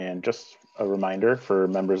Chair. And just a reminder for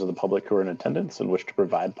members of the public who are in attendance and wish to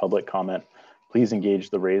provide public comment, please engage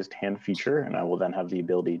the raised hand feature, and I will then have the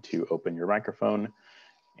ability to open your microphone,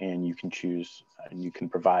 and you can choose, and you can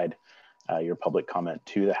provide your public comment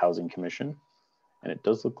to the Housing Commission. And it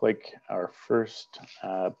does look like our first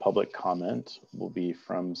public comment will be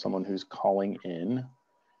from someone who's calling in.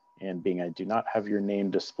 And being I do not have your name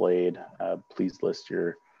displayed, please list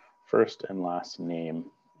your first and last name,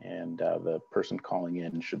 and the person calling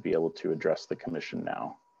in should be able to address the commission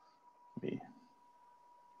now.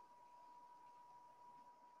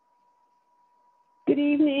 Good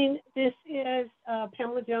evening. This is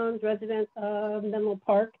Pamela Jones, resident of Menlo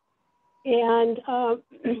Park. And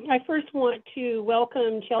I first want to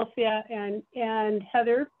welcome Chelsea and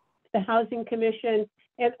Heather to the Housing Commission,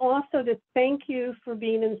 and also to thank you for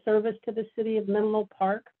being in service to the city of Menlo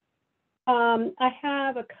Park. I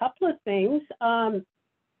have a couple of things, and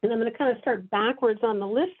I'm going to kind of start backwards on the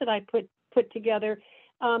list that I put together.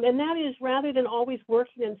 And that is, rather than always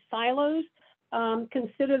working in silos,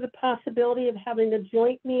 consider the possibility of having a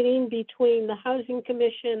joint meeting between the Housing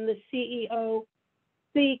Commission, the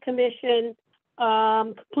CEOC Commission,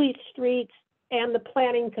 Complete Streets, and the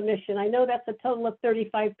Planning Commission. I know that's a total of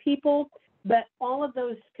 35 people, but all of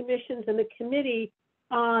those commissions and the committee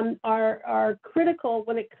are critical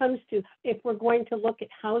when it comes to if we're going to look at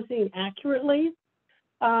housing accurately.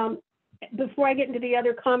 Before I get into the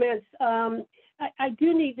other comments, I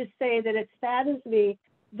do need to say that it saddens me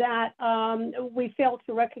that we fail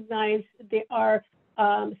to recognize our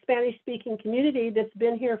Spanish-speaking community that's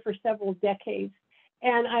been here for several decades.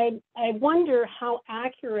 And I wonder how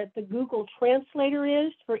accurate the Google Translator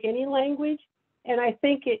is for any language. And I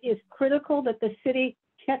think it is critical that the city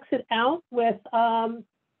checks it out with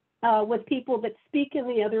people that speak in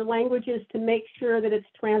the other languages to make sure that it's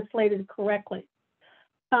translated correctly.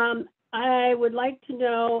 I would like to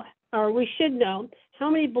know, or we should know, how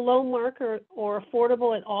many below market or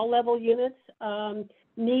affordable at all level units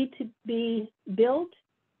need to be built,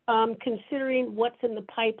 considering what's in the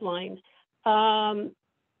pipeline.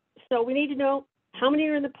 So we need to know how many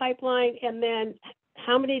are in the pipeline, and then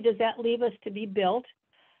how many does that leave us to be built.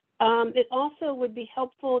 It also would be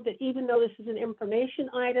helpful that, even though this is an information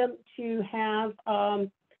item, to have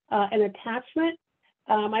an attachment.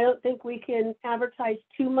 I don't think we can advertise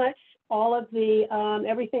too much all of the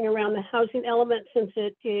everything around the housing element, since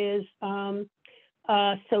it is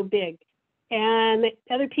so big. And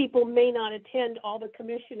other people may not attend all the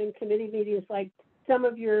commission and committee meetings like some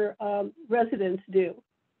of your residents do.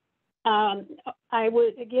 I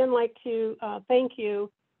would again like to thank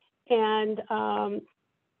you. And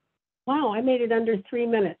wow, I made it under 3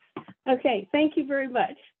 minutes. Okay, thank you very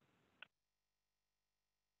much.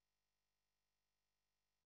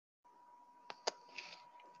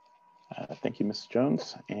 Thank you, Ms.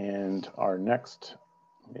 Jones. And our next,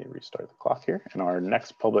 let me restart the clock here. And our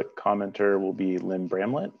next public commenter will be Lynn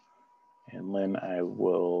Bramlett. And Lynn, I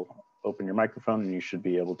will open your microphone and you should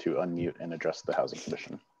be able to unmute and address the Housing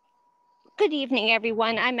Commission. Good evening,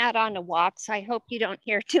 everyone. I'm out on a walk, so I hope you don't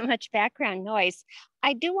hear too much background noise.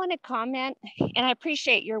 I do want to comment, and I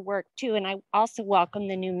appreciate your work too, and I also welcome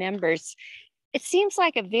the new members. It seems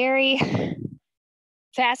like a very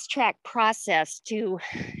fast track process to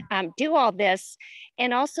do all this,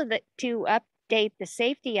 and also to update the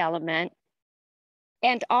safety element,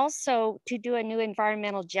 and also to do a new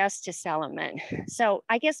environmental justice element. So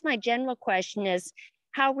I guess my general question is,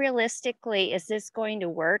 how realistically is this going to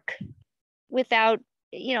work without,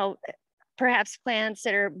 perhaps plans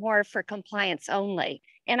that are more for compliance only?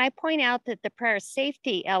 And I point out that the prior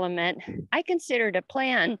safety element, I considered a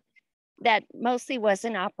plan that mostly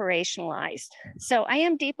wasn't operationalized. So I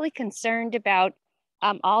am deeply concerned about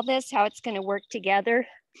all this, how it's going to work together.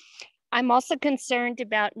 I'm also concerned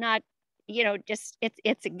about not, just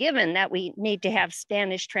it's a given that we need to have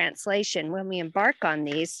Spanish translation when we embark on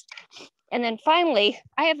these. And then finally,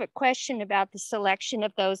 I have a question about the selection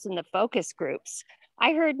of those in the focus groups.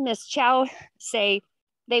 I heard Ms. Chow say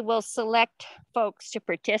they will select folks to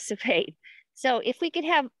participate. So if we could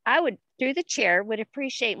have, I would, through the chair, would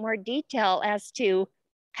appreciate more detail as to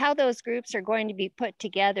how those groups are going to be put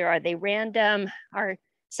together. Are they random? Are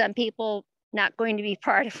some people not going to be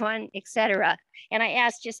part of one, et cetera? And I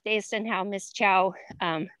asked just based on how Ms. Chow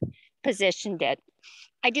positioned it.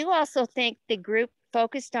 I do also think the group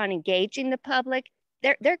focused on engaging the public,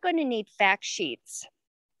 they're going to need fact sheets.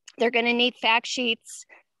 They're going to need fact sheets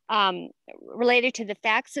related to the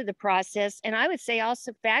facts of the process. And I would say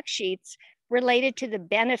also fact sheets related to the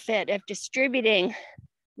benefit of distributing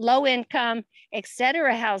low income, et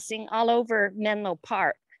cetera, housing all over Menlo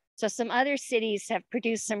Park. So some other cities have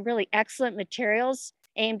produced some really excellent materials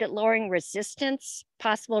aimed at lowering resistance,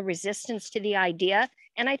 possible resistance to the idea.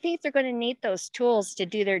 And I think they're going to need those tools to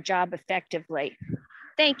do their job effectively.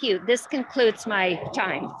 Thank you. This concludes my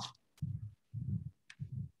time.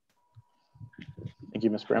 Thank you,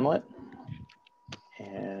 Ms. Bramlett.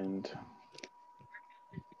 And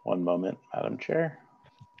one moment, Madam Chair.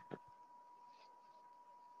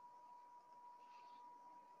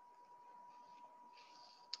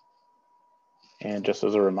 And just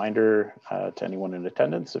as a reminder to anyone in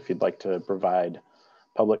attendance, if you'd like to provide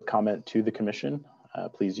public comment to the commission,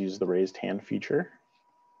 please use the raised hand feature.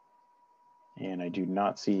 And I do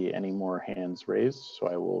not see any more hands raised, so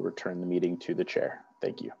I will return the meeting to the chair.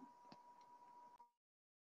 Thank you.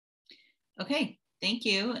 Okay, thank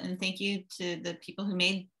you. And thank you to the people who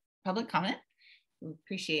made public comment. We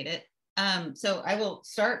appreciate it. So I will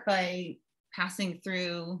start by passing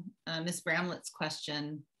through Ms. Bramlett's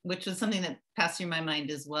question, which was something that passed through my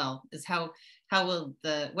mind as well, is what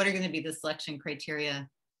are going to be the selection criteria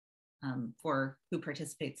for who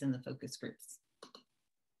participates in the focus groups?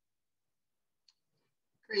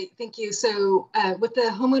 Great, thank you. So with the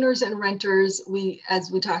homeowners and renters,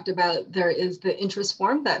 as we talked about, there is the interest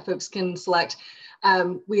form that folks can select.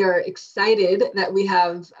 We are excited that we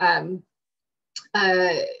have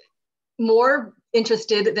more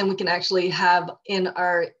interested than we can actually have in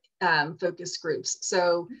our focus groups.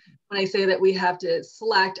 So when I say that we have to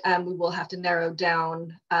select, we will have to narrow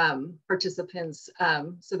down participants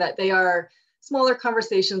so that they are smaller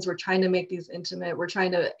conversations. We're trying to make these intimate. We're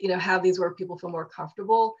trying to, have these where people feel more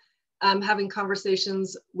comfortable having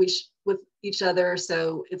conversations with each other.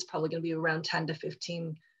 So it's probably going to be around 10 to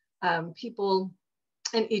 15 people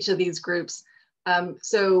in each of these groups.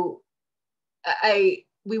 So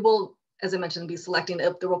we will, as I mentioned, be selecting.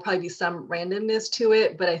 There will probably be some randomness to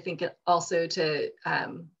it, but I think it also to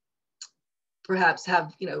perhaps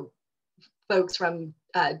have folks from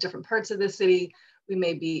different parts of the city. We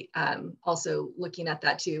may be also looking at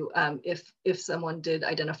that too, if someone did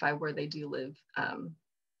identify where they do live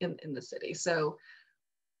in the city. So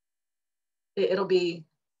it'll be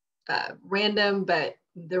random, but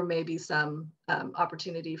there may be some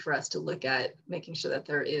opportunity for us to look at making sure that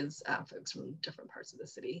there is folks from different parts of the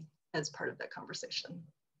city as part of that conversation.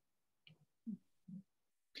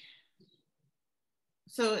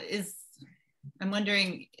 So I'm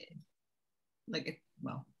wondering,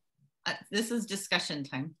 this is discussion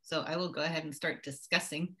time, so I will go ahead and start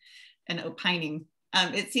discussing and opining.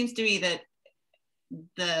 It seems to me that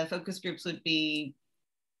the focus groups would be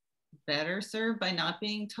better served by not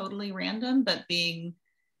being totally random, but being,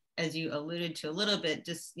 as you alluded to a little bit,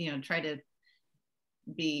 just try to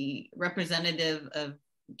be representative of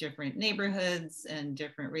different neighborhoods and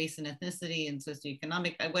different race and ethnicity and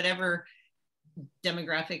socioeconomic, whatever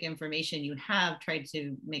demographic information you have, tried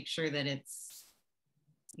to make sure that it's,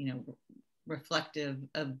 you know, reflective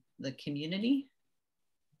of the community.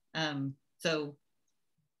 So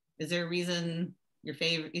is there a reason your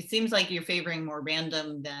favor? It seems like you're favoring more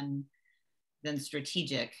random than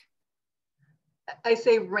strategic. I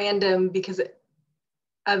say random because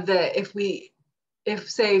of if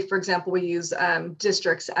say, for example, we use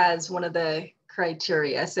districts as one of the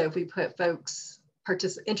criteria. So if we put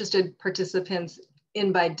interested participants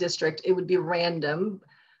in by district, it would be random,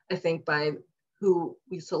 I think, by who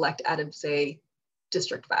we select out of, say,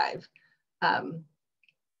 District 5.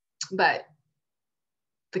 But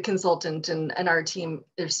the consultant and our team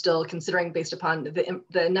are still considering based upon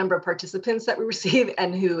the number of participants that we receive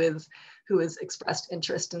and who has expressed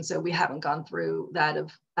interest. And so we haven't gone through that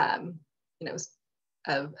of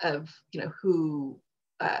who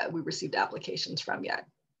we received applications from yet.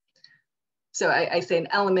 So I say an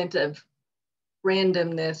element of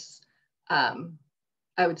randomness.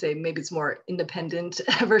 I would say maybe it's more independent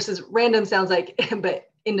versus random sounds like, but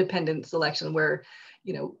independent selection where,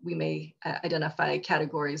 you know, we may identify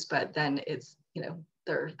categories, but then it's, you know,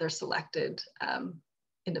 they're selected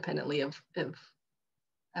independently of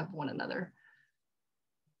one another.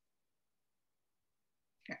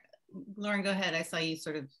 Lauren, go ahead. I saw you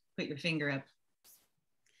sort of put your finger up.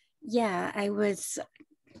 Yeah, I was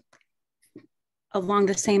along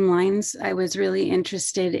the same lines. I was really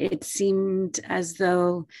interested. It seemed as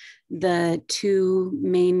though the two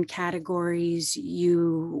main categories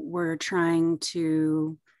you were trying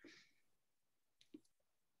to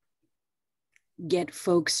get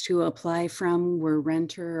folks to apply from were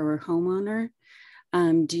renter or homeowner.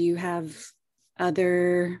 Do you have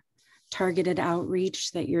other targeted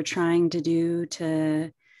outreach that you're trying to do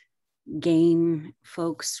to gain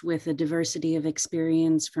folks with a diversity of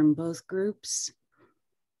experience from both groups?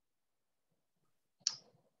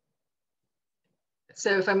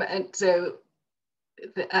 So if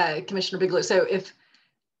Commissioner Bigelow, so if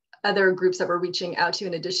other groups that we're reaching out to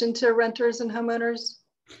in addition to renters and homeowners,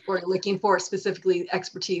 or looking for specifically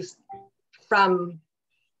expertise from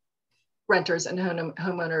renters and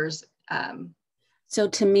homeowners? So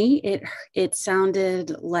to me, it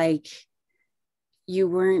sounded like you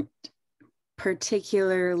weren't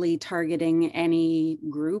particularly targeting any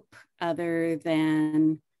group other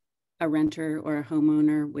than a renter or a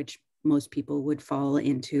homeowner, which most people would fall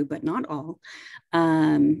into, but not all.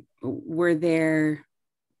 Were there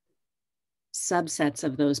subsets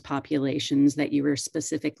of those populations that you were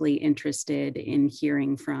specifically interested in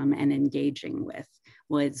hearing from and engaging with?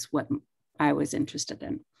 Was what I was interested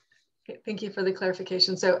in. Okay, thank you for the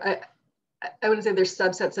clarification. So I wouldn't say there's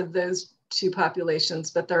subsets of those two populations,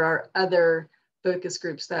 but there are other focus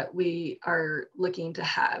groups that we are looking to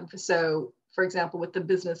have. So for example, with the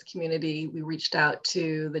business community, we reached out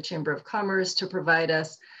to the Chamber of Commerce to provide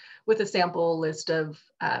us with a sample list of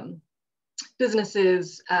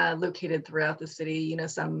businesses located throughout the city, you know,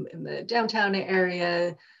 some in the downtown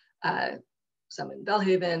area, some in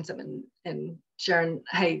Bellhaven, some in Sharon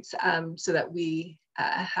Heights, so that we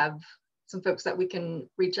have some folks that we can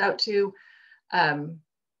reach out to. And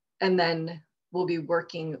then we'll be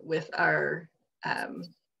working with our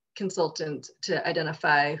consultant to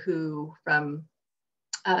identify who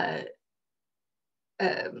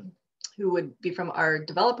would be from our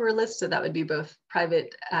developer list. So that would be both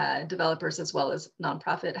private developers as well as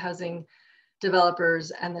nonprofit housing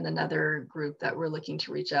developers. And then another group that we're looking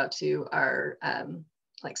to reach out to are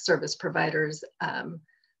like service providers.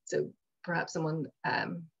 So perhaps someone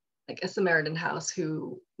like a Samaritan House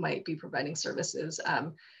who might be providing services.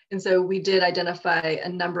 And so we did identify a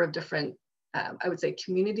number of different, I would say,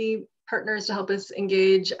 community partners to help us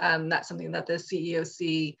engage. That's something that the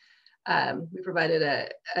CEOC, we provided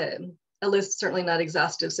a list, certainly not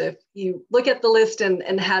exhaustive. So if you look at the list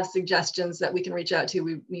and have suggestions that we can reach out to,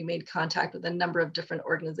 we made contact with a number of different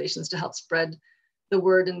organizations to help spread the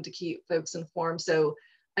word and to keep folks informed. So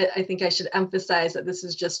I think I should emphasize that this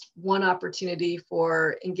is just one opportunity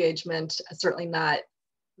for engagement, certainly not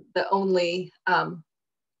the only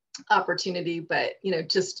opportunity, but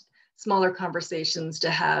just smaller conversations to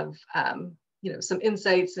have some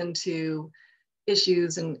insights into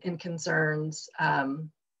issues and concerns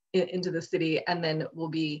into the city. And then we'll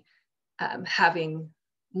be having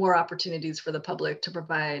more opportunities for the public to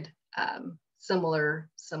provide similar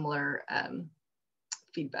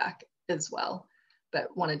feedback as well.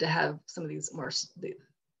 But wanted to have some of these more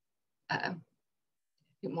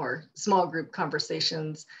small group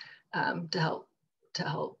conversations to help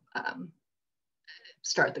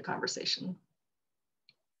start the conversation.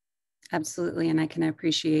 Absolutely, and I can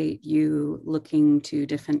appreciate you looking to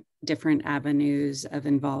different avenues of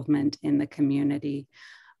involvement in the community.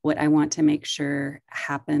 What I want to make sure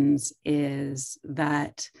happens is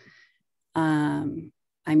that I'm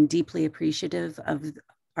deeply appreciative of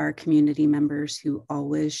our community members who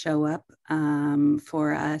always show up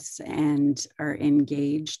for us and are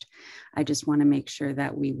engaged. I just want to make sure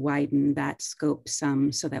that we widen that scope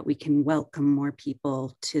some so that we can welcome more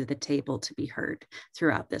people to the table to be heard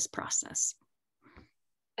throughout this process.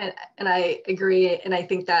 And I agree. And I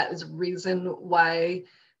think that is a reason why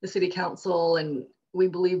the City Council and we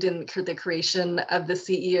believed in the creation of the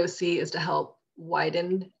CEOC is to help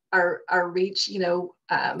widen our reach, you know,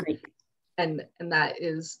 and that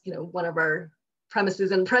is, you know, one of our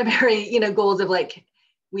premises and primary, you know, goals of like,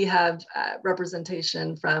 we have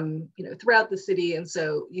representation from, you know, throughout the city. And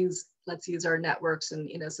so let's use our networks. And,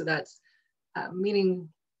 you know, so that's meaning,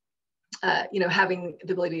 you know, having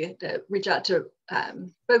the ability to reach out to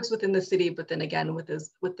folks within the city, but then again, with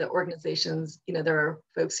the organizations, you know, there are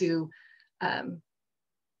folks who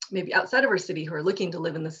maybe outside of our city who are looking to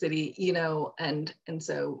live in the city, you know, and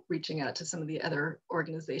so reaching out to some of the other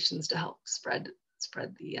organizations to help spread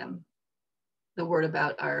the word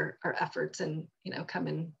about our efforts and, you know, come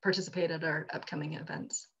and participate at our upcoming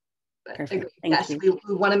events. But Perfect. yes, Thank you.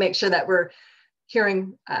 we want to make sure that we're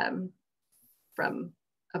hearing from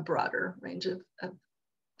a broader range of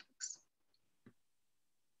folks.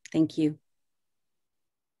 Thank you.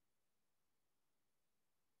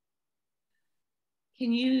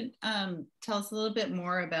 Can you tell us a little bit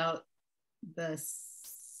more about the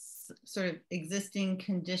sort of existing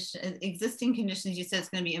conditions? You said it's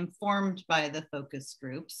going to be informed by the focus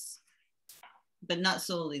groups, but not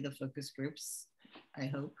solely the focus groups, I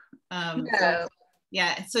hope. No.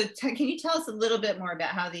 So can you tell us a little bit more about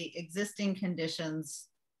how the existing conditions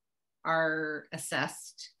are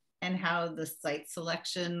assessed and how the site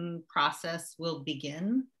selection process will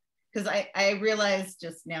begin? Because I realized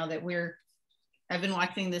just now that I've been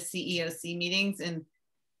watching the CEOC meetings and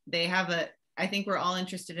they have I think we're all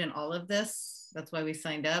interested in all of this. That's why we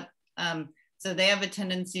signed up. So they have a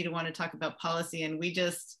tendency to want to talk about policy, and we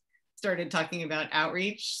just started talking about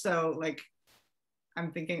outreach. So like,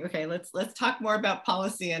 I'm thinking, okay, let's talk more about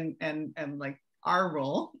policy and like our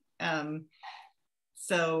role.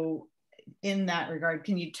 So in that regard,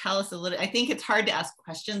 can you tell us a little? I think it's hard to ask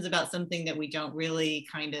questions about something that we don't really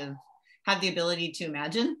kind of have the ability to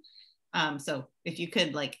imagine. So if you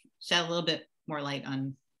could like shed a little bit more light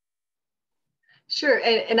on. Sure,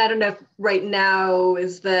 and I don't know if right now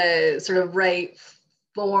is the sort of right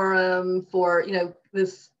forum for, you know,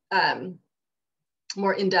 this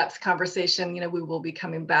more in-depth conversation. You know, we will be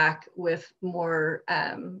coming back with more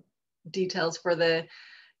details for the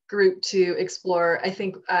group to explore. I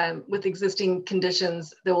think with existing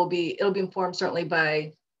conditions, it'll be informed certainly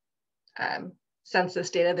by census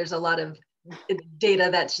data. There's a lot of data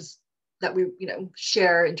that we, you know,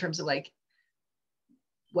 share in terms of like,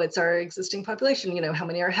 what's our existing population, you know, how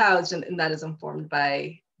many are housed, and that is informed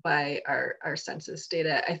by our census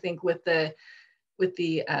data. I think with the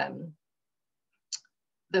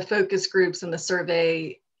focus groups and the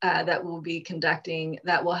survey that we'll be conducting,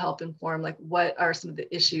 that will help inform like, what are some of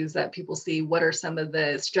the issues that people see, what are some of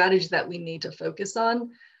the strategies that we need to focus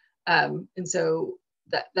on, and so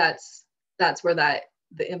that's where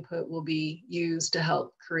the input will be used to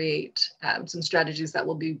help create some strategies that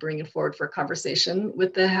we'll be bringing forward for conversation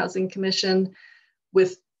with the Housing Commission.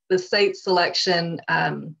 With the site selection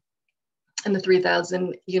and the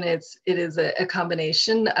 3,000 units, it is a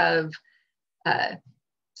combination of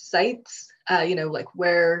sites, you know, like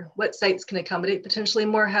what sites can accommodate potentially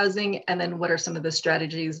more housing, and then what are some of the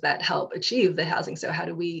strategies that help achieve the housing. So how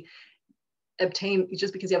do we obtain,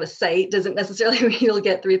 just because you have a site doesn't necessarily mean you'll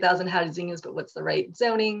get 3,000 housing units, but what's the right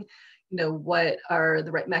zoning? You know, what are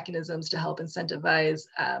the right mechanisms to help incentivize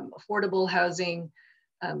affordable housing?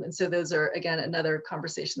 And so those are, again, another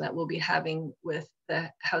conversation that we'll be having with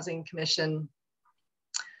the Housing Commission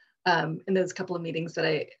in those couple of meetings that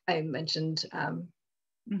I mentioned,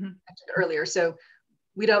 mentioned earlier. So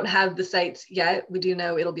we don't have the sites yet. We do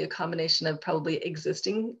know it'll be a combination of probably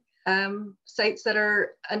existing sites that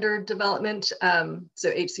are under development.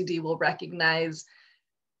 So HCD will recognize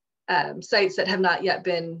sites that have not yet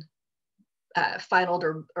been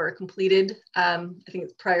finalized or completed. I think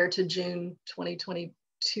it's prior to June 2022,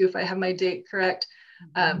 if I have my date correct.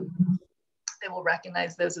 They will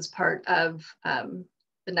recognize those as part of the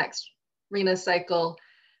next RHNA cycle.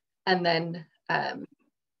 And then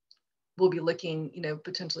we'll be looking, you know,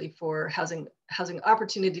 potentially for housing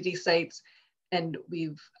opportunity sites. And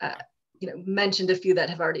we've mentioned a few that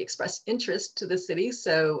have already expressed interest to the city.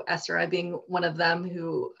 So SRI being one of them,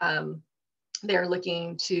 who they're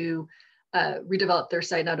looking to redevelop their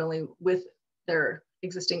site, not only with their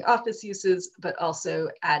existing office uses, but also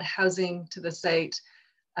add housing to the site.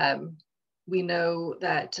 We know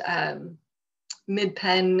that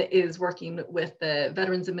MidPenn is working with the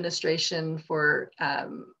Veterans Administration for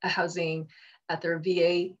a housing at their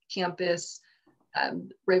VA campus.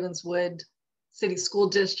 Ravenswood City School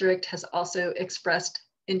District has also expressed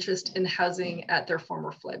interest in housing at their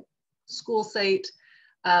former flood school site.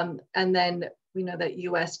 And then we know that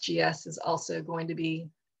USGS is also going to be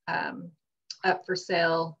up for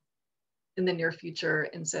sale in the near future.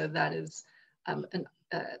 And so that is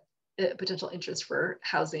a potential interest for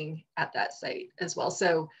housing at that site as well.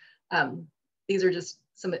 So these are just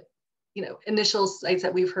some initial sites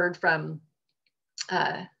that we've heard from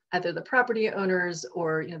either the property owners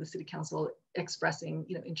or the city council expressing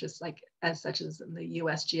interest, like such as in the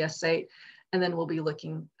USGS site. And then we'll be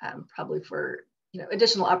looking probably for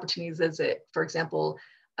additional opportunities, as for example,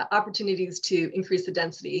 opportunities to increase the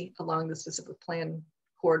density along the specific plan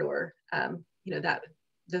corridor.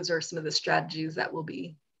 Those are some of the strategies that we'll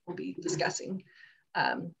be discussing.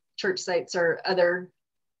 Church sites are other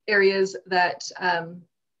areas that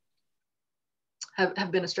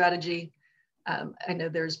have been a strategy. I know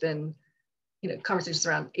there's been conversations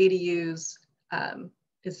around ADUs,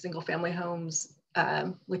 single family homes,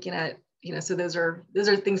 looking at so those are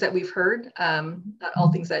things that we've heard. Not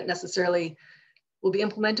all things that necessarily will be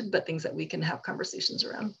implemented, but things that we can have conversations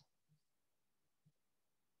around.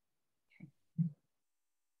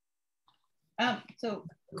 So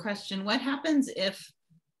question, what happens if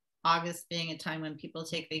August being a time when people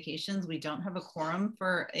take vacations, we don't have a quorum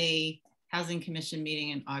for a housing commission meeting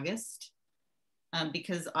in August?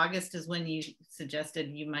 Because August is when you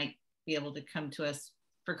suggested you might be able to come to us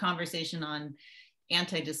for conversation on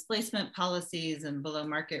anti-displacement policies and below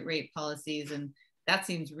market rate policies. And that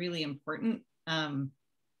seems really important. And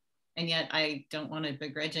yet I don't want to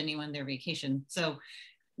begrudge anyone their vacation. So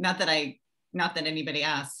not that anybody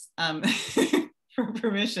asks for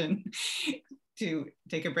permission to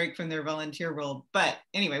take a break from their volunteer role. But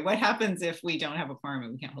anyway, what happens if we don't have a quorum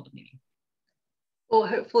and we can't hold a meeting? Well,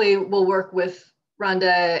 hopefully we'll work with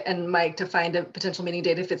Rhonda and Mike to find a potential meeting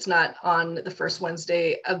date. If it's not on the first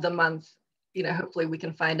Wednesday of the month, hopefully we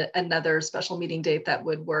can find another special meeting date that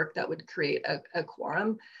would work, that would create a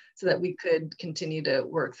quorum, so that we could continue to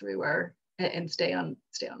work through and stay on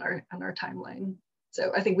our timeline.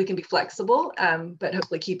 So I think we can be flexible, but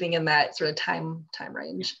hopefully keeping in that sort of time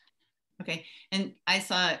range. Okay, and I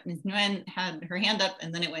saw Ms. Nguyen had her hand up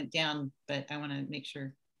and then it went down, but I want to make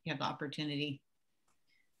sure you have the opportunity.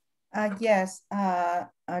 Yes,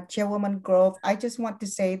 Chairwoman Grove, I just want to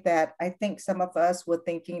say that I think some of us were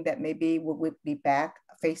thinking that maybe we would be back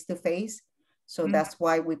face to face. So that's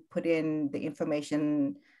why we put in the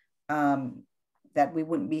information that we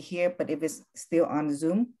wouldn't be here, but if it's still on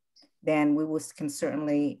Zoom, then we can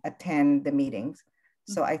certainly attend the meetings.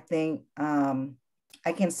 So I think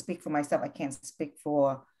I can speak for myself. I can't speak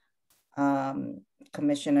for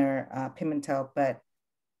Commissioner Pimentel, but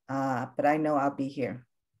I know I'll be here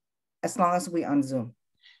as long as we're on Zoom.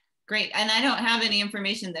 Great, and I don't have any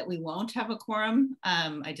information that we won't have a quorum.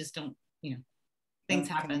 I just don't, things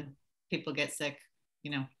happen, people get sick,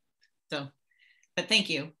 so, but thank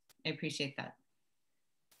you, I appreciate that.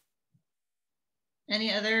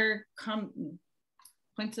 Any other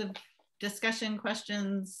points of discussion,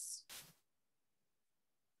 questions?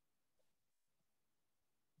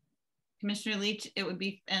 Commissioner Leach, it would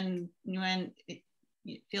be, and Nguyen,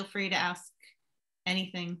 feel free to ask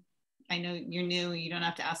anything. I know you're new, you don't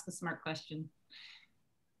have to ask a smart question.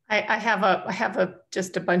 I have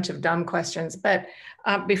just a bunch of dumb questions, but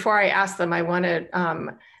before I ask them, I want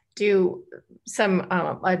to do some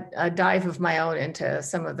a dive of my own into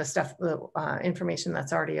some of the stuff, information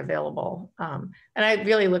that's already available. And I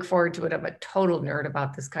really look forward to it. I'm a total nerd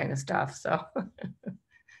about this kind of stuff, so.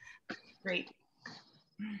 Great.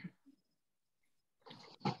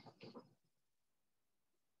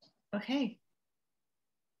 Okay.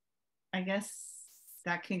 I guess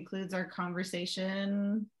that concludes our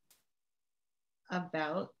conversation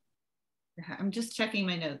about, I'm just checking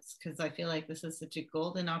my notes because I feel like this is such a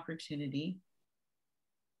golden opportunity.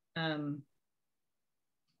 But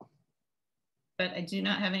I do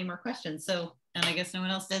not have any more questions. So, and I guess no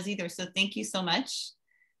one else does either. So thank you so much.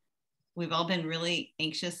 We've all been really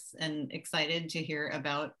anxious and excited to hear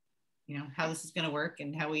about, how this is going to work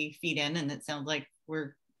and how we feed in. And it sounds like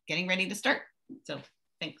we're getting ready to start. So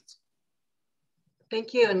thanks.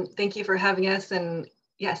 Thank you, and thank you for having us. And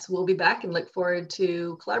yes, we'll be back and look forward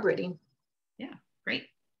to collaborating. Yeah, great.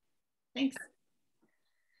 Thanks.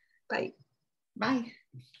 Bye. Bye.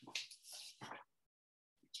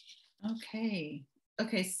 Okay.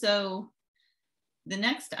 Okay, so the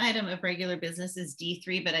next item of regular business is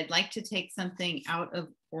D3, but I'd like to take something out of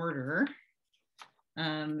order.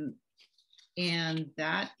 And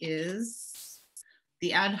that is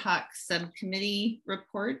the ad hoc subcommittee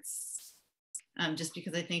reports, just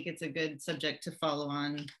because I think it's a good subject to follow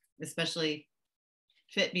on, especially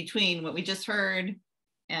fit between what we just heard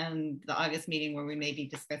and the August meeting where we may be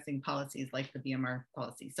discussing policies like the BMR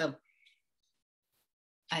policy. So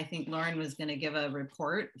I think Lauren was going to give a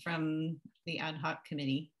report from the ad hoc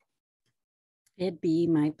committee. It'd be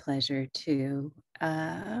my pleasure to.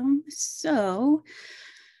 So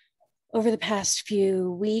over the past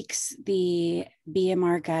few weeks, the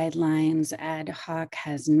BMR guidelines ad hoc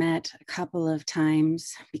has met a couple of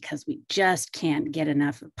times because we just can't get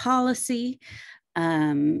enough of policy.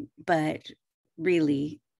 But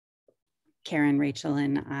really, Karen, Rachel,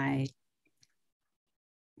 and I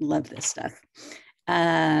love this stuff.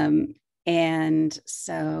 And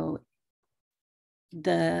so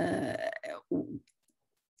the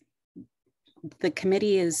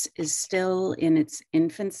committee is still in its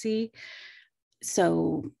infancy.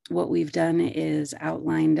 So what we've done is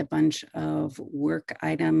outlined a bunch of work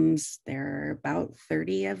items. There are about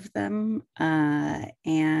 30 of them.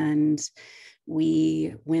 And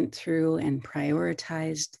we went through and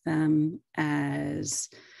prioritized them as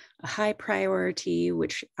a high priority,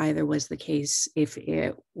 which either was the case if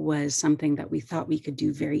it was something that we thought we could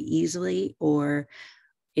do very easily, or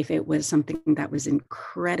if it was something that was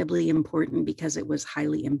incredibly important because it was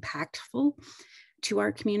highly impactful to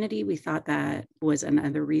our community. We thought that was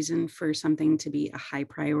another reason for something to be a high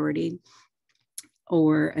priority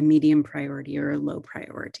or a medium priority or a low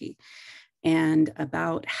priority. And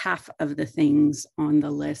about half of the things on the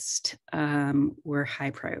list were high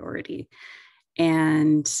priority.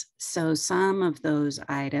 And so some of those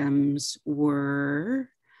items were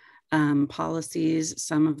policies,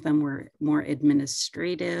 some of them were more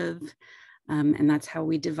administrative, and that's how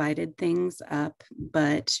we divided things up.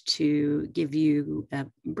 But to give you a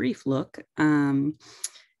brief look,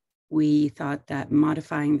 we thought that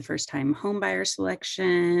modifying the first-time homebuyer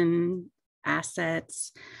selection,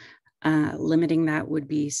 assets, limiting that would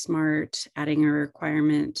be smart, adding a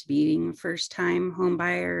requirement to being a first-time home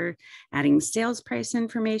buyer, adding sales price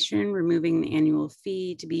information, removing the annual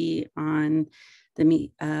fee to be on the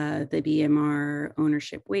BMR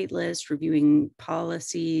ownership waitlist, reviewing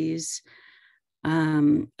policies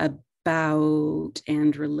about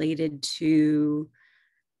and related to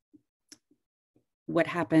what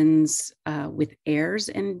happens with heirs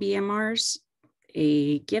and BMRs,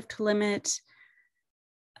 a gift limit,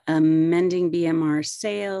 amending BMR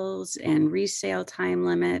sales and resale time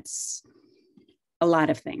limits, a lot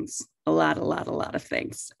of things, a lot of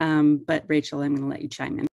things. But Rachel, I'm going to let you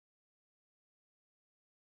chime in.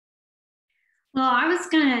 Well, I was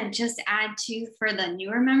going to just add too, for the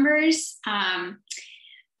newer members, a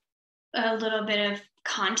little bit of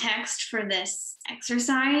context for this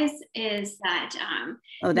exercise is that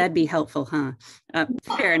oh, that'd be helpful, huh?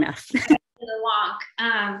 Fair enough.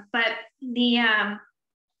 But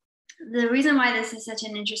the reason why this is such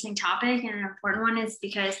an interesting topic and an important one is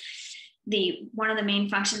because one of the main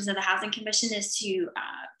functions of the Housing Commission is to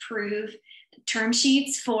approve term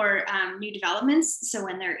sheets for new developments. So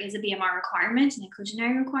when there is a BMR requirement, an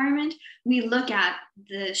inclusionary requirement, we look at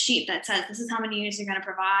the sheet that says this is how many units you're going to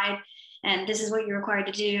provide, and this is what you're required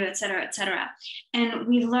to do, et cetera, et cetera. And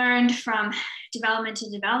we've learned from development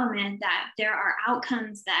to development that there are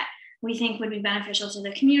outcomes that we think would be beneficial to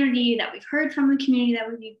the community, that we've heard from the community that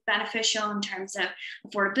would be beneficial in terms of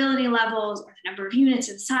affordability levels or the number of units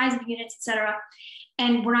or the size of units, et cetera.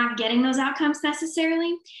 And we're not getting those outcomes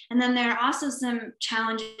necessarily. And then there are also some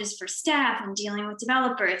challenges for staff and dealing with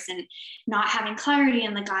developers and not having clarity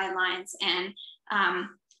in the guidelines. And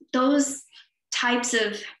those types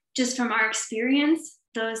of, just from our experience,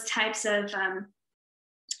 those types of,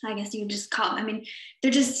 I guess you just call them, I mean,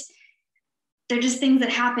 they're just things that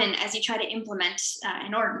happen as you try to implement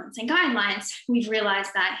an ordinance and guidelines. We've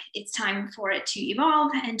realized that it's time for it to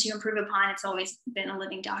evolve and to improve upon. It's always been a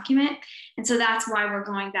living document. And so that's why we're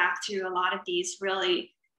going back through a lot of these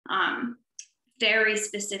really very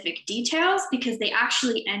specific details, because they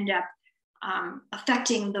actually end up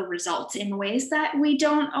affecting the results in ways that we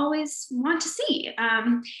don't always want to see.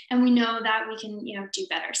 And we know that we can, do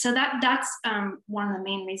better. So that's one of the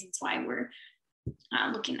main reasons why we're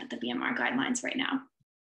looking at the BMR guidelines right now.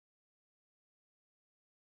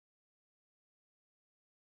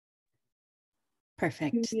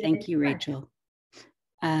 Perfect. Thank you, Rachel.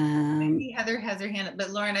 I see Heather has her hand up,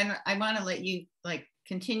 but Lauren, I want to let you like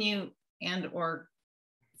continue and or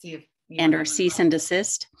see if and or cease and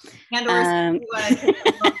desist. And or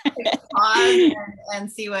pause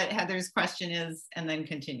and see what Heather's question is and then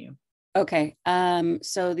continue. Okay,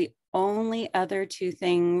 so the only other two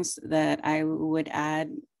things that I would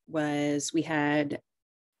add was we had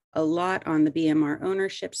a lot on the BMR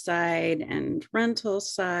ownership side and rental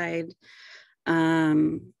side,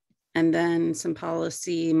 and then some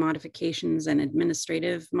policy modifications and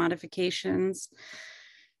administrative modifications.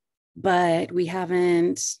 But we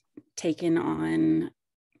haven't taken on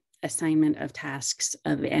assignment of tasks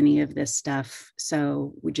of any of this stuff.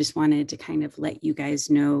 So we just wanted to kind of let you guys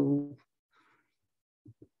know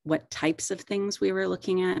what types of things we were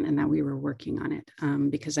looking at and that we were working on it,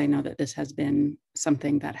 because I know that this has been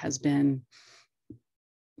something that has been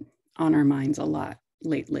on our minds a lot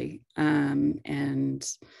lately. And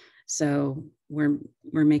so we're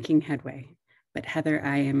making headway. But Heather,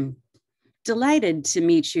 I am delighted to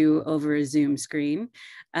meet you over a Zoom screen.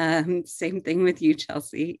 Same thing with you,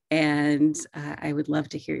 Chelsea. And I would love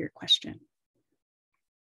to hear your question.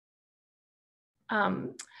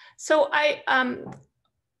 So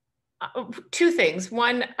two things.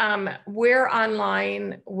 One, where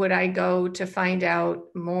online would I go to find out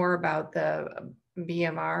more about the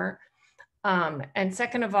BMR? And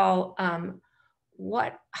second of all,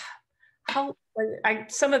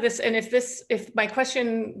 some of this, and if my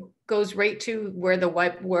question goes right to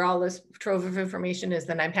where all this trove of information is,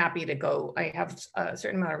 then I'm happy to go. I have a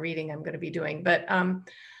certain amount of reading I'm going to be doing, but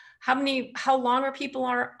how long are people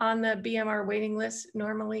on the BMR waiting list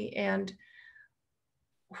normally? And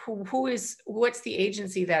what's the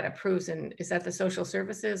agency that approves? And is that the social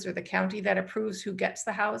services or the county that approves who gets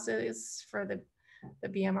the houses for the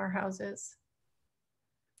BMR houses?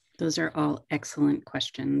 Those are all excellent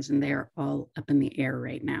questions, and they are all up in the air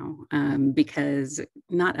right now, because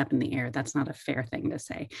not up in the air, that's not a fair thing to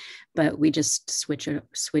say, but we just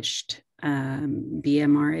switched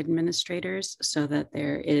BMR administrators so that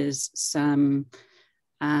there is some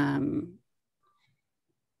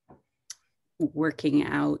working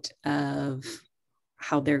out of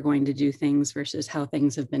how they're going to do things versus how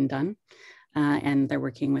things have been done. And they're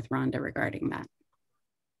working with Rhonda regarding that.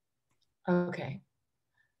 Okay.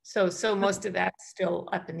 So most of that's still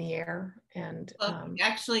up in the air. And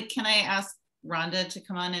actually, can I ask Rhonda to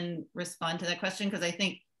come on and respond to that question? Because I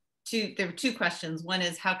think there are two questions. One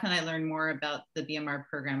is, how can I learn more about the BMR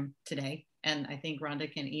program today? And I think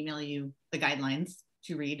Rhonda can email you the guidelines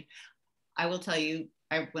to read. I will tell you,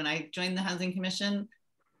 when I joined the Housing Commission,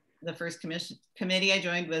 the first committee I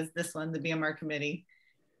joined was this one, the BMR committee.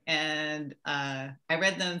 And I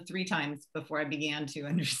read them 3 times before I began to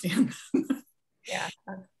understand them. Yeah.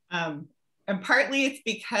 And partly it's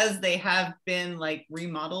because they have been like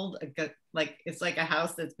remodeled, like it's like a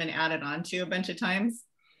house that's been added onto a bunch of times.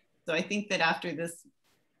 So I think that after this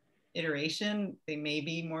iteration, they may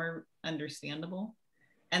be more understandable.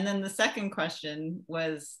 And then the second question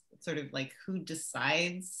was sort of like, who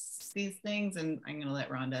decides these things? And I'm going to let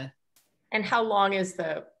Rhonda. And how long is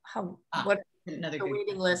the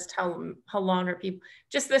waiting list? How long are people?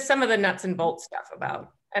 Just some of the nuts and bolts stuff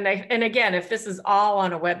about. And again, if this is all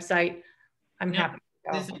on a website, I'm happy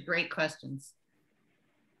to go. These are great questions.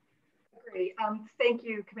 Great. Thank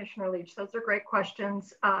you, Commissioner Leach. Those are great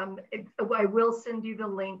questions. I will send you the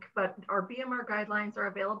link, but our BMR guidelines are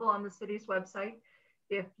available on the city's website.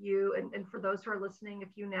 If you, and for those who are listening,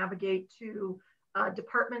 if you navigate to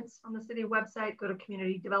departments on the city website, go to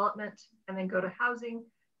community development, and then go to housing,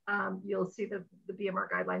 you'll see the BMR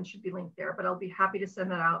guidelines should be linked there, but I'll be happy to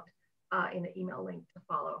send that out in an email link to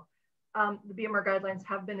follow. The BMR guidelines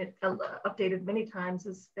have been updated many times,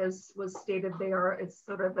 as was stated. It's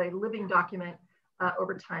sort of a living document.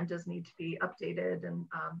 Over time, does need to be updated,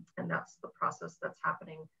 and that's the process that's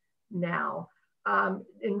happening now.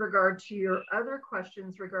 In regard to your other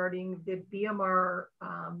questions regarding the BMR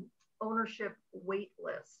ownership wait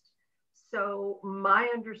list, so my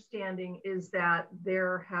understanding is that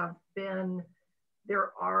there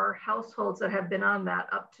are households that have been on that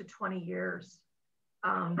up to 20 years.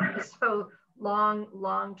 So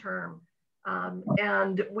long term.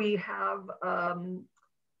 And we have,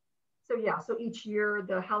 so each year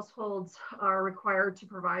the households are required to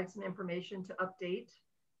provide some information to update,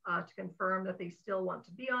 to confirm that they still want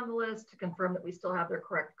to be on the list, to confirm that we still have their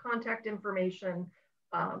correct contact information.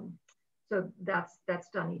 So that's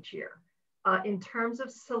done each year. In terms of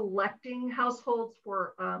selecting households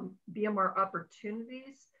for BMR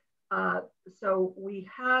opportunities, so we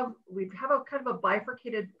have a kind of a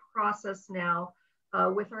bifurcated process now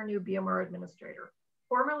with our new BMR administrator.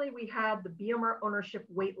 formerly we had the BMR ownership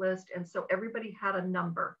wait list, and so everybody had a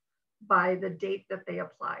number by the date that they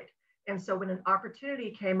applied. And so when an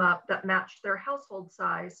opportunity came up that matched their household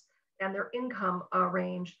size and their income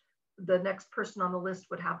range, the next person on the list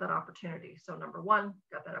would have that opportunity. So number one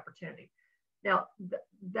got that opportunity. Now,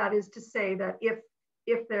 that is to say that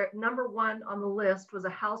if their number one on the list was a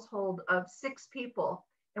household of 6 people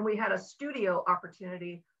and we had a studio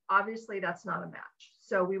opportunity, obviously that's not a match.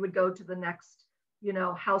 So we would go to the next, you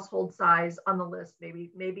know, household size on the list.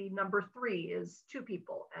 Maybe number 3 is 2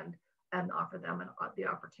 people and offer them the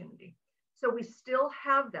opportunity. So we still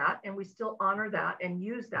have that, and we still honor that and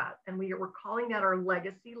use that. And we're calling that our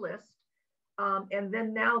legacy list. And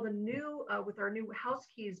then now the new, with our new House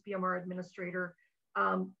Keys BMR administrator,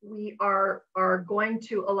 we are going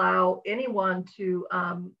to allow anyone to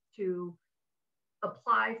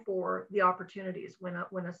apply for the opportunities when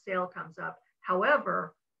a sale comes up.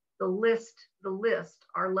 However, the list,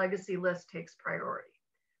 our legacy list takes priority.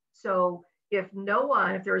 So if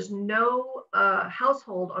there's no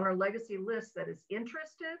household on our legacy list that is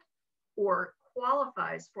interested or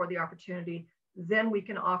qualifies for the opportunity, then we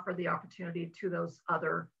can offer the opportunity to those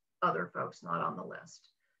other folks not on the list.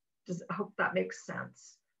 I hope that makes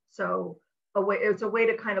sense. So it's a way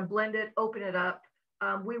to kind of blend it, open it up.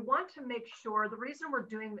 We want to make sure, the reason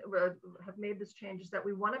have made this change is that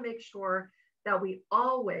we want to make sure that we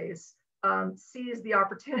always seize the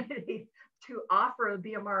opportunity to offer a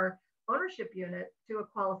BMR ownership unit to a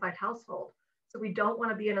qualified household. So we don't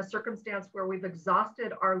want to be in a circumstance where we've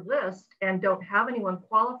exhausted our list and don't have anyone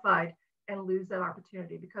qualified and lose that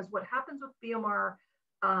opportunity. Because what happens with BMR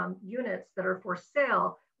units that are for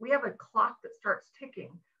sale, we have a clock that starts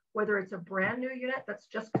ticking. Whether it's a brand new unit that's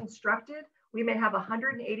just constructed, we may have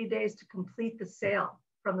 180 days to complete the sale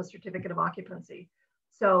from the certificate of occupancy.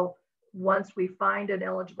 So once we find an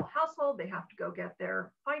eligible household, they have to go get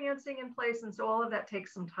their financing in place. And so all of that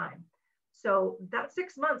takes some time. So that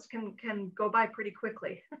 6 months can go by pretty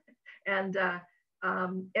quickly. And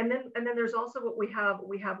then there's also what we have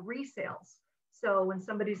resales. So when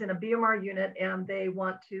somebody's in a BMR unit and they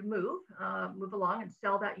want to move along and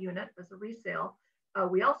sell that unit as a resale,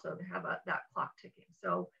 we also have that clock ticking.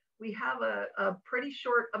 So we have a pretty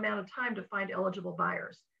short amount of time to find eligible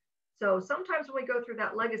buyers. So sometimes when we go through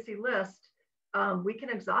that legacy list, we can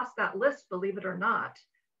exhaust that list, believe it or not.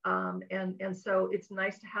 And so it's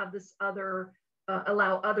nice to have this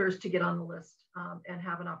allow others to get on the list and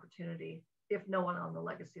have an opportunity if no one on the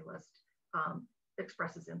legacy list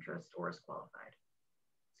expresses interest or is qualified.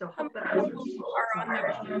 So hope that answers. Are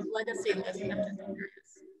on the legacy list?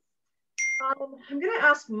 I'm going to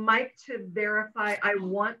ask Mike to verify. I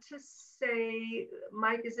want to say,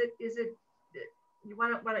 Mike, is it?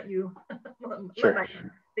 Why don't you? Sure. I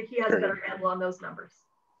think he has a better handle on those numbers.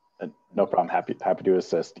 No problem. Happy to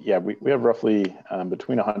assist. Yeah, we have roughly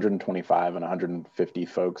between 125 and 150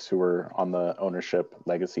 folks who are on the ownership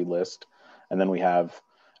legacy list. And then we have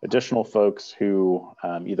additional folks who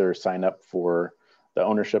either sign up for the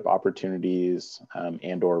ownership opportunities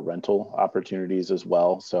and or rental opportunities as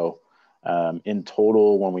well. So in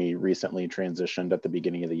total, when we recently transitioned at the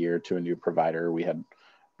beginning of the year to a new provider, we had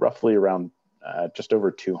roughly around just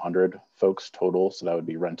over 200 folks total. So that would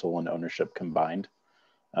be rental and ownership combined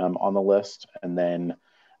on the list. And then,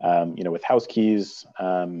 with House Keys,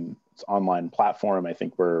 it's online platform, I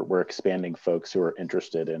think we're expanding folks who are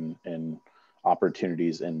interested in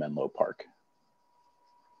opportunities in Menlo Park.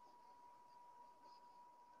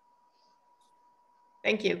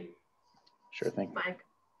 Thank you. Sure thing. Mike.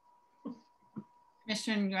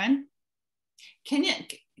 Commissioner Nguyen,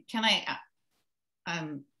 can I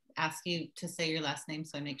ask you to say your last name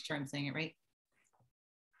so I make sure I'm saying it right?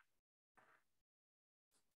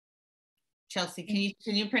 Chelsea,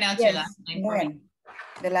 can you pronounce your last name for me?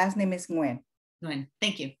 The last name is Nguyen. Nguyen,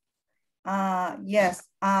 thank you. Yes,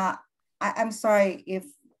 I'm sorry if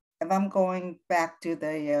I'm going back to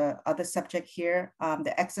the other subject here,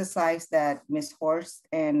 the exercise that Ms. Horst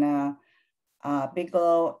and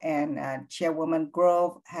Bigelow and Chairwoman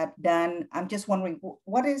Grove had done. I'm just wondering,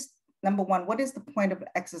 number one, what is the point of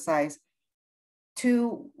the exercise?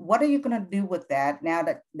 2, what are you going to do with that now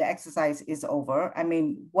that the exercise is over? I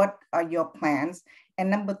mean, what are your plans?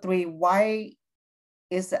 And number 3, why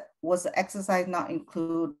was the exercise not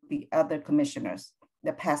include the other commissioners,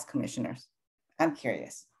 the past commissioners? I'm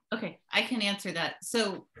curious. Okay, I can answer that.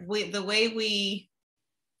 So the way we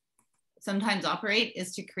sometimes operate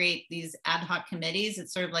is to create these ad hoc committees.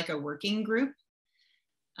 It's sort of like a working group.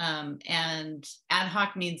 And ad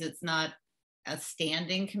hoc means it's not a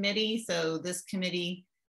standing committee. So this committee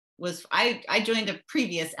was, I joined a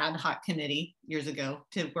previous ad hoc committee years ago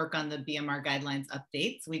to work on the BMR guidelines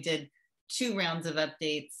updates. We did 2 rounds of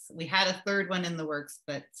updates. We had a 3rd one in the works,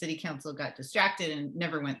 but City Council got distracted and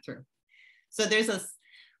never went through. So there's a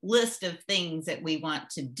list of things that we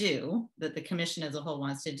want to do, that the commission as a whole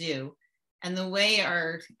wants to do. And the way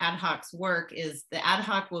our ad hocs work is the ad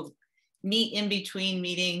hoc will meet in between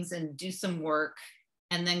meetings and do some work,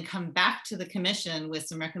 and then come back to the commission with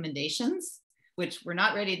some recommendations, which we're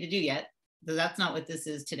not ready to do yet. So that's not what this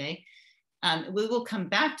is today. We will come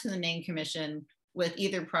back to the main commission with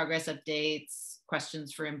either progress updates,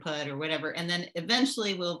 questions for input or whatever. And then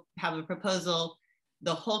eventually we'll have a proposal.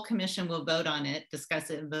 The whole commission will vote on it, discuss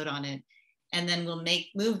it and vote on it. And then we'll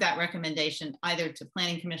move that recommendation either to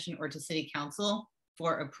planning commission or to city council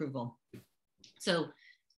for approval. So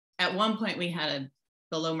at one point we had a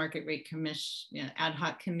below market rate commission, ad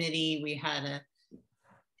hoc committee. We had a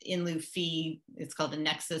in lieu fee, it's called the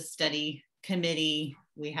Nexus Study Committee.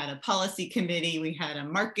 We had a policy committee. We had a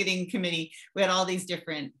marketing committee. We had all these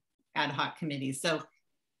different ad hoc committees. So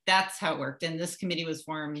that's how it worked. And this committee was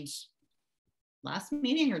formed last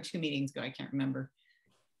meeting or 2 meetings ago, I can't remember.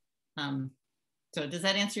 So does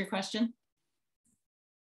that answer your question?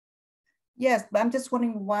 Yes, but I'm just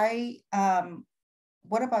wondering why,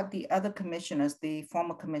 what about the other commissioners, the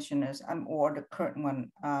former commissioners, or the current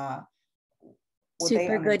one? Were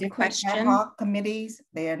Super good question. Ad hoc committees?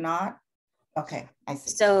 They are not? Okay, I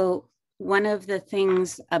see. So one of the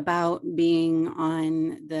things about being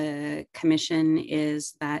on the commission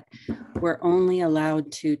is that we're only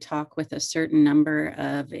allowed to talk with a certain number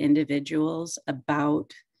of individuals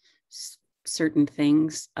about certain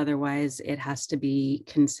things. Otherwise, it has to be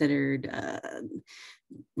considered,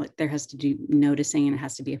 like there has to do noticing, and it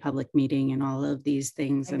has to be a public meeting and all of these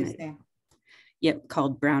things. And yep,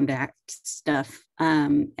 called Brown Act stuff.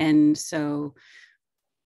 And so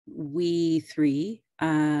we 3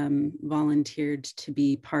 volunteered to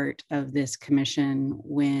be part of this commission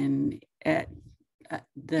when at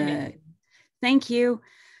thank you,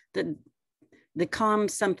 the COM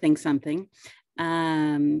something.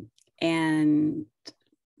 And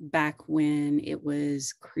back when it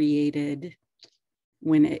was created,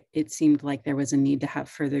 when it seemed like there was a need to have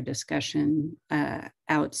further discussion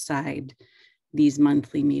outside these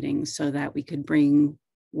monthly meetings so that we could bring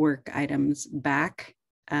work items back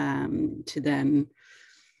to then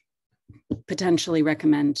potentially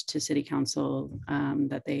recommend to City Council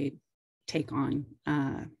that they take on,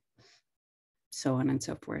 so on and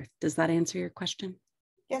so forth. Does that answer your question?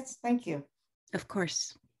 Yes, thank you. Of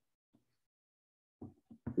course.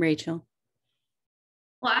 Rachel?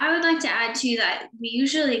 Well, I would like to add to that, we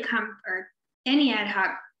usually come, or any ad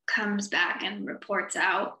hoc comes back and reports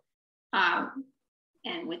out,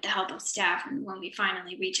 and with the help of staff, and when we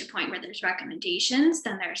finally reach a point where there's recommendations,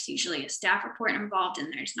 then there's usually a staff report involved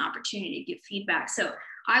and there's an opportunity to give feedback. So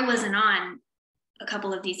I wasn't on a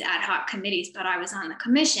couple of these ad hoc committees, but I was on the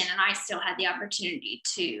commission, and I still had the opportunity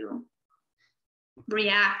to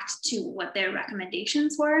react to what their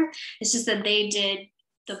recommendations were. It's just that they did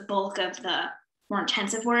the bulk of the more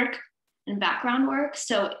intensive work and background work.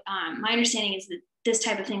 So my understanding is that this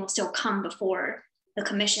type of thing will still come before the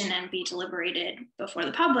commission and be deliberated before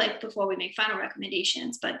the public before we make final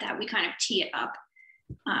recommendations, but that we kind of tee it up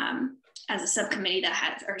as a subcommittee that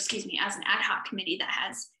has, or excuse me, as an ad hoc committee that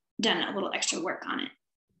has done a little extra work on it.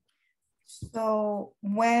 So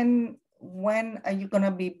when are you going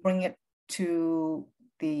to be bringing it to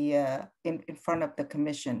the in front of the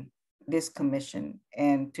commission, this commission,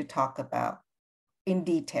 and to talk about in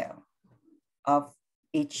detail of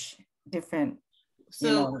each different,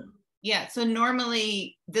 yeah, so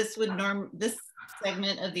normally this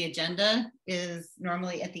segment of the agenda is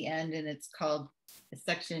normally at the end, and it's called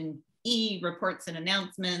section E, reports and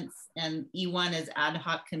announcements, and E1 is ad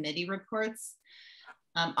hoc committee reports.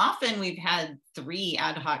 Often we've had 3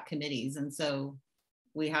 ad hoc committees, and so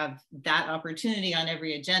we have that opportunity on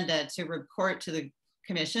every agenda to report to the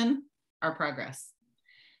commission our progress.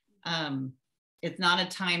 It's not a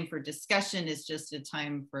time for discussion, it's just a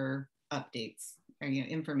time for updates or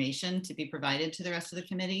information to be provided to the rest of the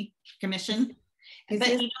commission.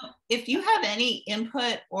 But if you have any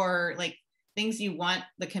input or like things you want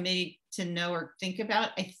the committee to know or think about,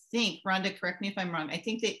 I think, Rhonda, correct me if I'm wrong, I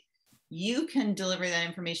think that you can deliver that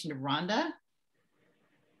information to Rhonda,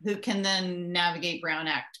 who can then navigate Brown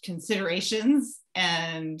Act considerations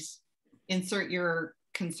and insert your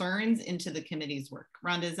concerns into the committee's work.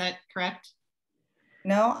 Rhonda, is that correct?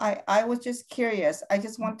 No, I was just curious. I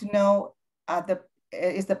just want to know,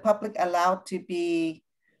 is the public allowed to be,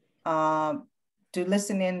 to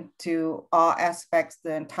listen in to all aspects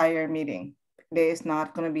the entire meeting? there is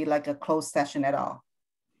not going to be like a closed session at all,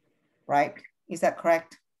 right? Is that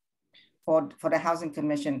correct? For the Housing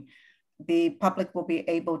Commission, the public will be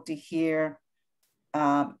able to hear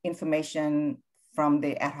information from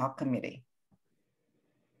the ad hoc committee.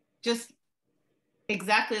 Just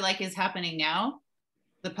exactly like is happening now,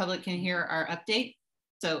 the public can hear our update.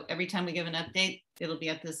 So every time we give an update, it'll be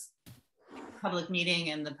at this public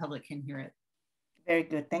meeting and the public can hear it. Very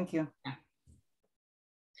good, thank you. Yeah.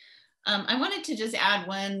 I wanted to just add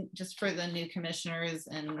one, just for the new commissioners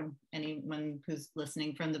and anyone who's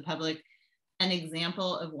listening from the public, an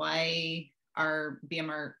example of why our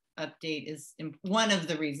BMR update is, one of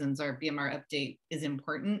the reasons our BMR update is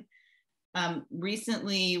important.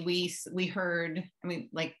 Recently, we heard, I mean,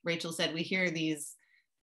 like Rachel said, we hear these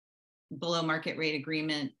below market rate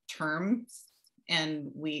agreement terms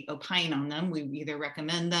and we opine on them. We either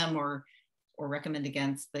recommend them or recommend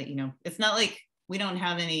against, but you know, it's not like we don't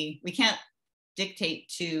have any, we can't dictate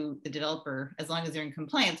to the developer as long as they're in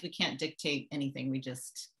compliance. We can't dictate anything. We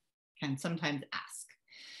just can sometimes ask.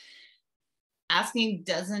 Asking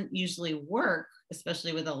doesn't usually work,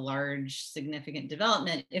 especially with a large, significant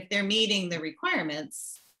development. If they're meeting the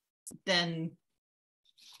requirements, then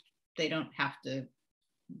they don't have to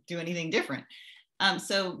do anything different.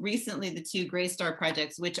 So recently, the two Greystar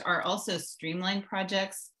projects, which are also streamlined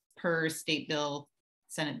projects per State Bill,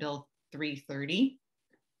 Senate Bill 330,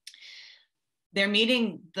 they're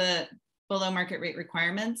meeting the below market rate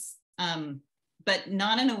requirements, but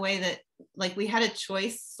not in a way that, like, we had a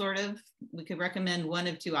choice, sort of. We could recommend one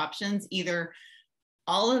of two options: either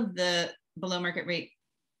all of the below market rate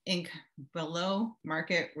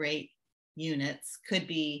units could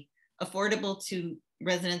be affordable to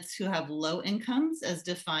residents who have low incomes as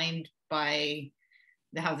defined by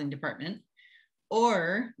the housing department,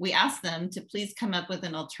 or we ask them to please come up with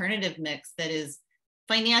an alternative mix that is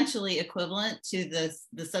financially equivalent to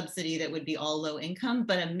the subsidy that would be all low income,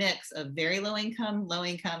 but a mix of very low income,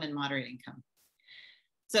 and moderate income.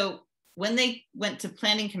 So when they went to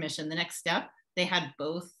Planning Commission, the next step, they had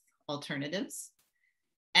both alternatives.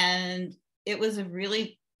 And it was a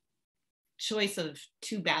really choice of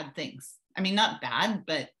two bad things. I mean, not bad,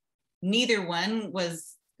 but neither one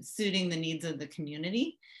was suiting the needs of the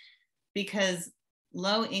community, because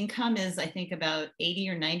low income is, I think, about $80,000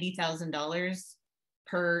 or $90,000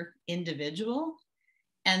 per individual.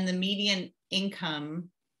 And the median income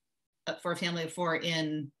for a family of four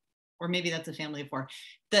or maybe that's a family of four,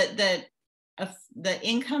 the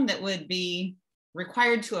income that would be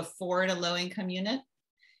required to afford a low income unit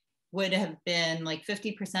would have been like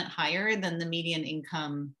 50% higher than the median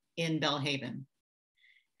income in Belhaven.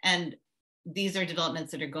 And these are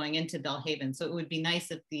developments that are going into Belhaven. So it would be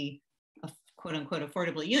nice if the quote unquote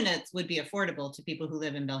affordable units would be affordable to people who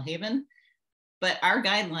live in Belhaven. But our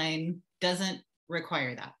guideline doesn't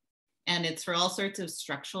require that. And it's for all sorts of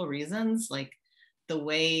structural reasons, like the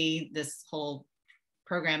way this whole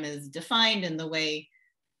program is defined and the way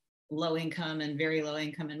low income and very low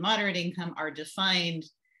income and moderate income are defined.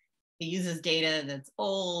 It uses data that's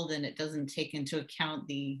old and it doesn't take into account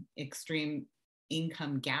the extreme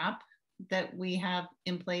income gap that we have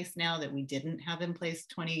in place now that we didn't have in place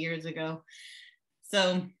 20 years ago.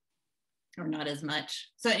 So, or not as much.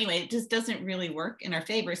 So anyway, it just doesn't really work in our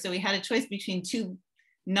favor. So we had a choice between two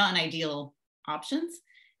non-ideal options.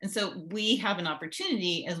 And so we have an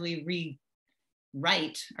opportunity as we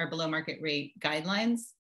rewrite our below market rate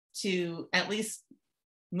guidelines to at least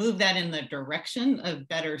move that in the direction of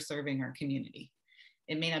better serving our community.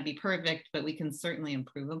 It may not be perfect, but we can certainly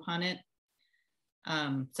improve upon it.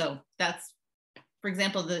 So that's, for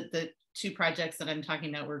example, the two projects that I'm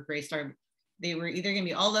talking about were Greystar. They were either going to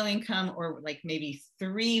be all low income or like maybe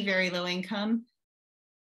 3 very low income,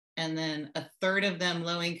 and then a third of them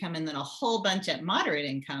low income, and then a whole bunch at moderate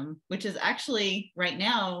income, which is actually right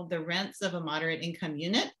now, the rents of a moderate income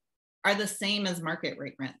unit are the same as market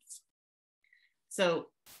rate rents. So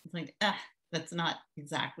it's like, that's not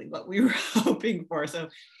exactly what we were hoping for. So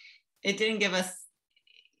it didn't give us,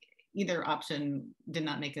 either option did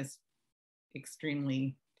not make us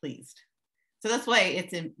extremely pleased. So that's why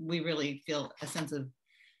we really feel a sense of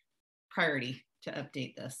priority to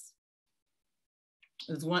update this.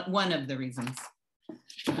 It's one of the reasons.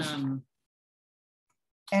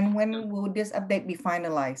 And when will this update be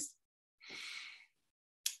finalized?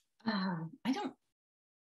 I don't.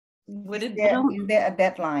 Is there a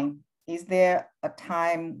deadline? Is there a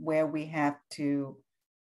time where we have to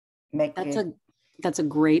make it? That's a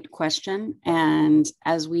great question. And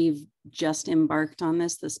as we've just embarked on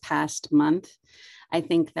this past month, I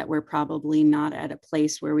think that we're probably not at a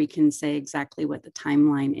place where we can say exactly what the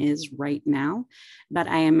timeline is right now, but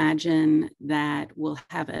I imagine that we'll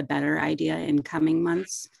have a better idea in coming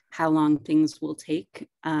months how long things will take.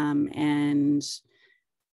 And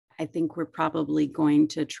I think we're probably going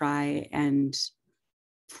to try and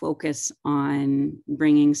focus on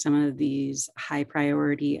bringing some of these high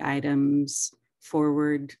priority items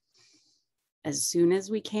forward as soon as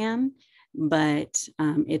we can, but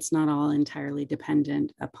it's not all entirely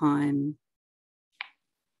dependent upon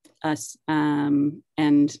us and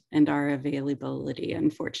our availability,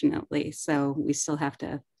 unfortunately. So we still have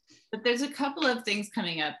to. But there's a couple of things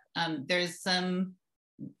coming up. There's some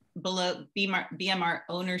below BMR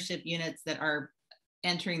ownership units that are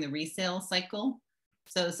entering the resale cycle.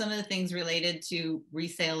 So some of the things related to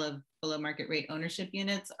resale of below market rate ownership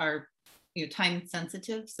units are time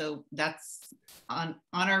sensitive. So that's on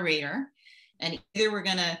our radar. And either we're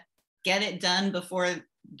gonna get it done before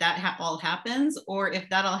that all happens, or if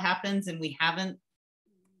that all happens and we haven't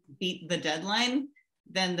beat the deadline,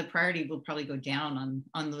 then the priority will probably go down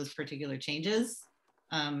on those particular changes.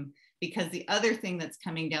 Because the other thing that's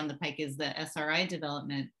coming down the pike is the SRI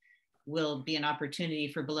development will be an opportunity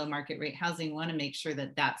for below market rate housing. We want to make sure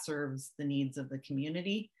that that serves the needs of the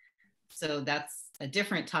community. So that's a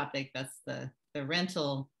different topic. That's the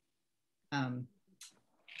rental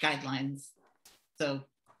guidelines. So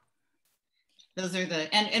those are the,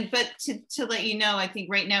 but to let you know, I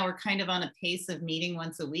think right now we're kind of on a pace of meeting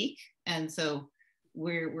once a week. And so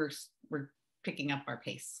we're picking up our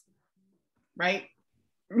pace, right?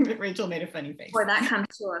 Rachel made a funny face. Before that comes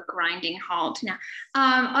to a grinding halt now.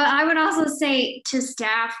 I would also say to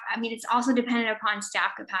staff, I mean, it's also dependent upon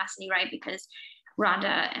staff capacity, right? Because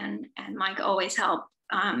Rhonda and Mike always help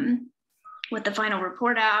with the final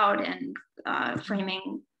report out and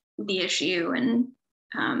framing the issue and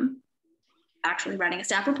actually writing a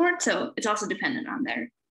staff report. So it's also dependent on their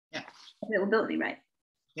availability, right?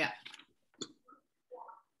 Yeah.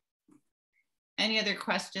 Any other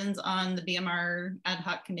questions on the BMR ad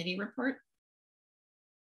hoc committee report?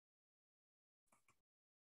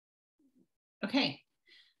 Okay,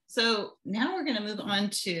 so now we're going to move on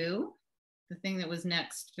to the thing that was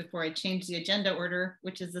next before I change the agenda order,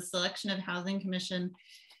 which is the selection of Housing Commission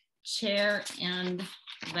chair and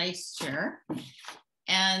vice chair.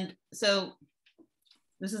 And so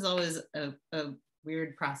this is always a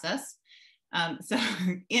weird process. So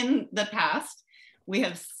in the past, we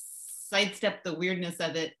have sidestep the weirdness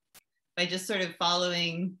of it by just sort of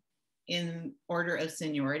following in order of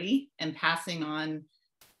seniority and passing on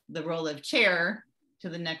the role of chair to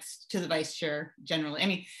the vice chair generally. I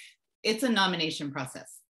mean, it's a nomination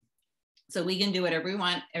process. So we can do whatever we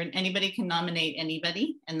want. Anybody can nominate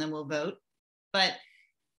anybody and then we'll vote. But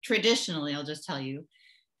traditionally, I'll just tell you,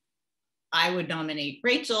 I would nominate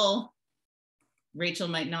Rachel. Rachel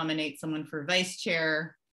might nominate someone for vice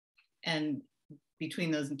chair, and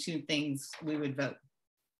between those two things, we would vote.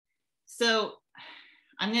 So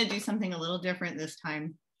I'm going to do something a little different this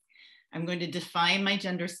time. I'm going to define my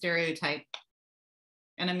gender stereotype,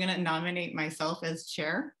 and I'm going to nominate myself as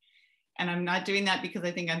chair. And I'm not doing that because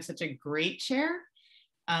I think I'm such a great chair,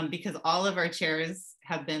 because all of our chairs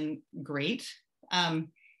have been great.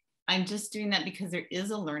 I'm just doing that because there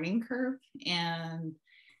is a learning curve, and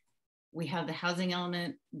we have the housing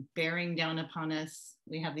element bearing down upon us.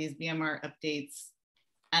 We have these BMR updates,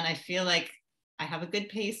 and I feel like I have a good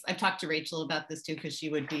pace. I've talked to Rachel about this too, because she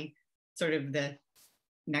would be sort of the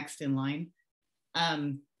next in line.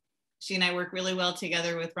 She and I work really well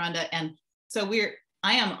together with Rhonda. And so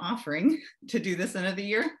I am offering to do this another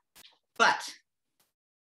year, but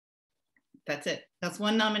that's it. That's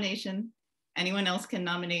one nomination. Anyone else can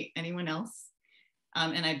nominate anyone else.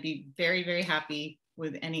 And I'd be very, very happy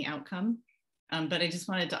with any outcome. But I just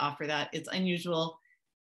wanted to offer that. It's unusual.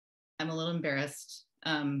 I'm a little embarrassed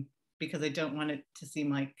because I don't want it to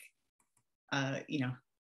seem like,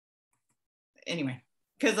 anyway,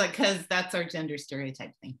 because that's our gender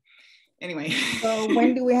stereotype thing. Anyway. So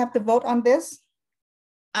when do we have to vote on this?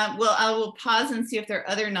 Well, I will pause and see if there are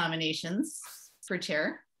other nominations for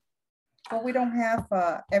chair. Well, we don't have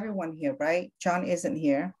everyone here, right? John isn't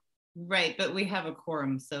here. Right, but we have a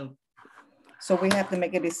quorum, so. So we have to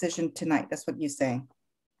make a decision tonight. That's what you're saying.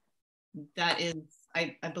 That is,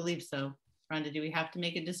 I believe so. Rhonda, do we have to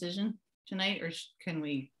make a decision tonight, or can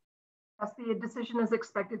we? Yes, the decision is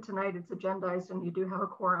expected tonight. It's agendized and you do have a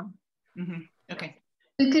quorum. Mm-hmm. Okay.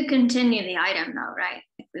 We could continue the item though, right?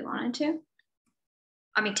 If we wanted to.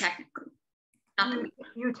 I mean, technically.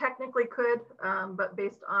 You technically could, but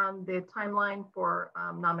based on the timeline for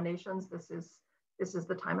nominations, this is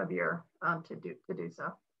the time of year to do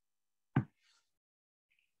so.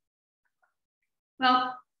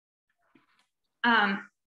 Well,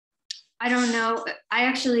 I don't know. I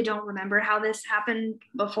actually don't remember how this happened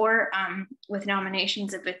before with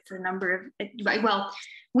nominations. If it's the number of, well,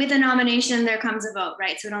 with a nomination, there comes a vote,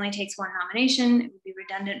 right? So it only takes one nomination. It would be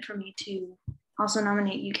redundant for me to also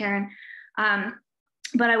nominate you, Karen.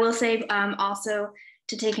 But I will say also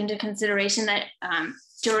to take into consideration that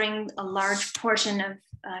during a large portion of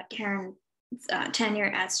Karen's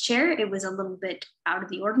tenure as chair, it was a little bit out of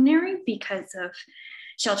the ordinary because of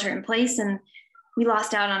shelter in place, and we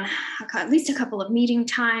lost out on at least a couple of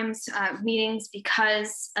meetings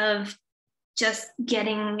because of just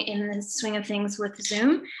getting in the swing of things with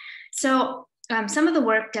Zoom. So some of the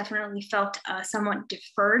work definitely felt somewhat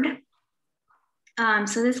deferred.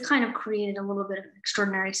 So this kind of created a little bit of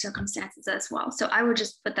extraordinary circumstances as well. So I would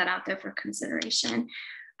just put that out there for consideration.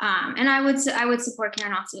 And I would support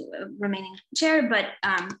Karen also remaining chair, but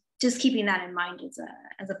just keeping that in mind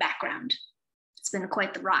as a background. It's been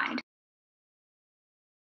quite the ride.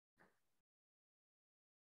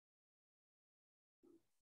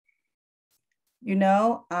 You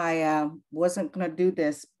know, I wasn't going to do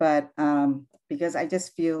this, but because I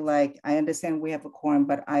just feel like I understand we have a quorum,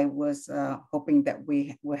 but I was hoping that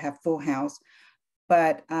we will have full house.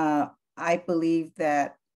 But I believe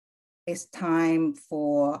that it's time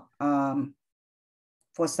for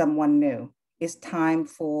someone new. It's time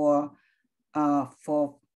for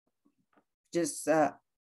just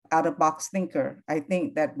out-of-box thinker. I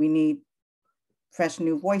think that we need fresh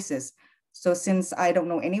new voices. So since I don't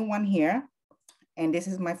know anyone here, and this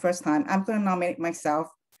is my first time, I'm going to nominate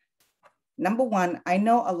myself. Number one, I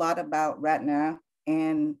know a lot about RATNA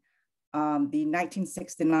and the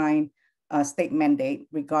 1969 state mandate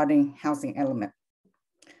regarding housing element.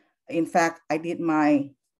 In fact, I did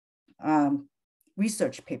my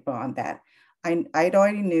research paper on that. I'd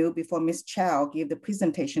already knew before Ms. Chow gave the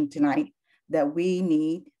presentation tonight that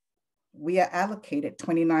we are allocated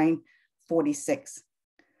 2946.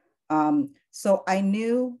 So I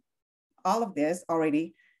knew all of this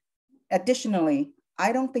already. Additionally,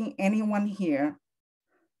 I don't think anyone here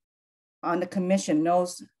on the commission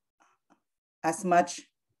knows as much,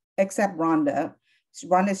 except Rhonda.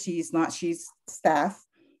 Rhonda, she's staff,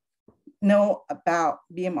 know about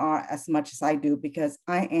BMR as much as I do because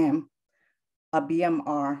I am a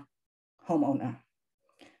BMR homeowner.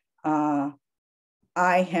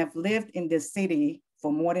 I have lived in this city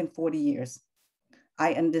for more than 40 years.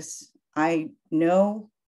 I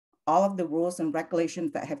know all of the rules and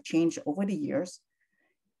regulations that have changed over the years.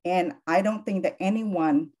 And I don't think that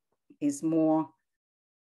anyone is more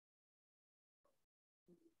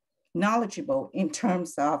knowledgeable in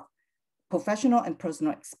terms of professional and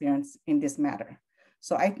personal experience in this matter.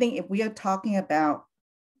 So I think if we are talking about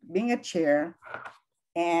being a chair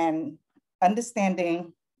and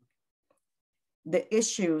understanding the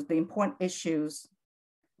issues, the important issues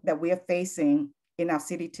that we are facing in our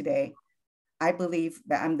city today, I believe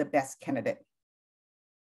that I'm the best candidate.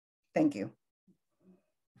 Thank you.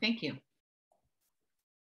 Thank you.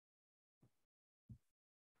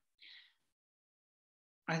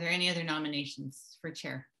 Are there any other nominations for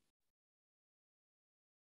chair?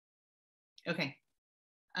 Okay.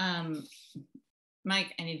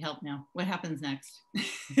 Mike, I need help now. What happens next?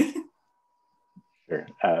 Sure.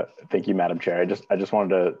 Thank you, Madam Chair. I just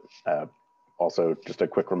wanted to also just a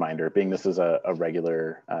quick reminder, being this is a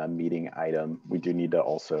regular meeting item, we do need to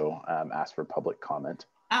also ask for public comment.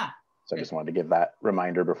 So I just wanted to give that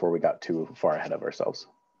reminder before we got too far ahead of ourselves.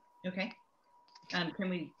 Okay. Can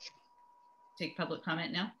we take public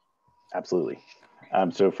comment now? Absolutely.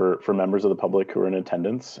 So for members of the public who are in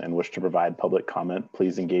attendance and wish to provide public comment,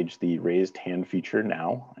 please engage the raised hand feature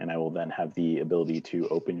now, and I will then have the ability to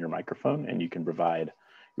open your microphone and you can provide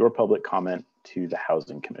your public comment to the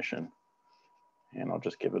Housing Commission. And I'll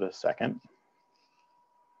just give it a second.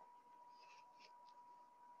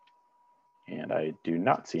 And I do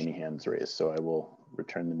not see any hands raised, so I will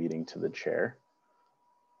return the meeting to the chair.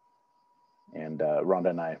 And Rhonda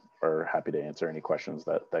and I are happy to answer any questions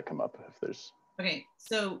that come up if there's. Okay,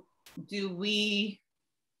 so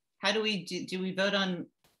how do we vote on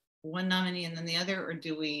one nominee and then the other, or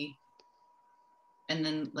do we, and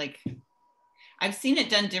then like, I've seen it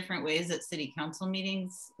done different ways at city council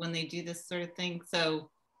meetings when they do this sort of thing. So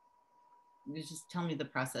you just tell me the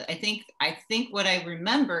process. I think what I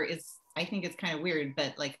remember is, I think it's kind of weird,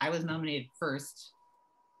 but like I was nominated first.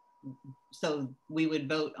 So we would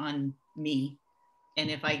vote on me. And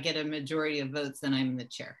if I get a majority of votes, then I'm the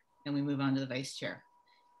chair and we move on to the vice chair.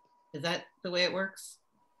 Is that the way it works?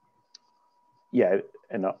 Yeah,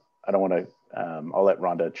 and I don't want to, I'll let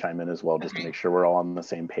Rhonda chime in as well, just to make sure we're all on the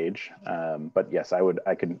same page. But yes,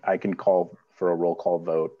 I can call for a roll call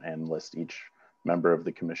vote and list each member of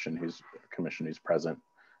the commission who's present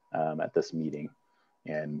at this meeting,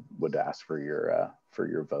 and would ask for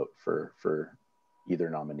your vote for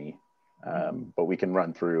either nominee. But we can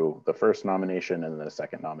run through the first nomination and then the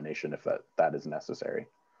second nomination if that is necessary.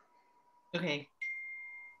 Okay.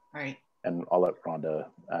 All right. And I'll let Rhonda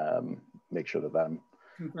make sure that I'm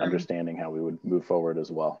understanding how we would move forward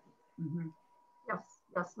as well. Mm-hmm.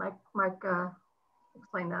 Yes, Mike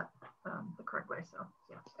explained that the correct way. So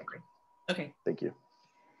yeah, I agree. Okay. Thank you.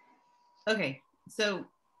 Okay, so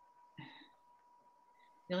I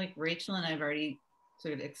feel like Rachel and I have already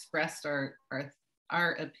sort of expressed our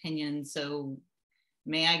opinion. So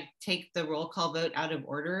may I take the roll call vote out of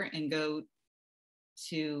order and go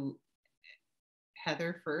to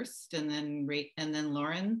Heather first, and then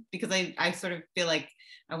Lauren, because I sort of feel like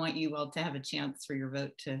I want you all to have a chance for your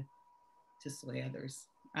vote to sway others.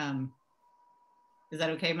 Is that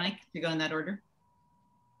okay, Mike, to go in that order?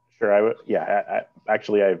 Sure, I would. Yeah,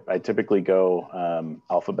 I typically go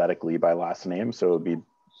alphabetically by last name, so it would be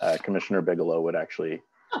Commissioner Bigelow would actually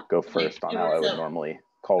go first on how I would normally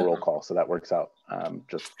call roll call, so that works out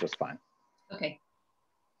just fine. Okay,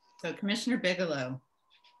 so Commissioner Bigelow.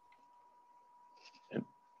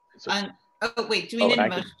 So, oh wait, do we need a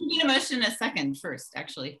motion? We need a motion and a second first,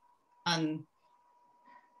 actually, on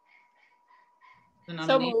the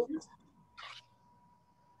nomination. So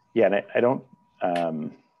yeah, and I don't.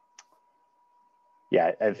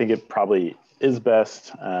 Yeah, I think it probably is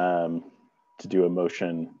best to do a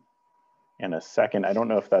motion and a second. I don't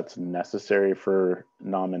know if that's necessary for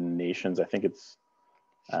nominations. I think it's,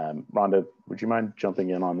 Rhonda, would you mind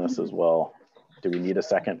jumping in on this as well? Do we need a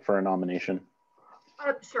second for a nomination?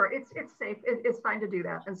 Sure, it's safe. It's fine to do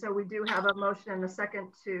that. And so we do have a motion and a second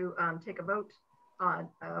to take a vote on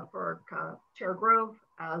for Chair Grove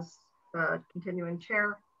as continuing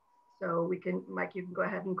chair. So we can, Mike, you can go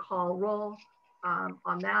ahead and call roll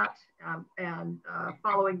on that. And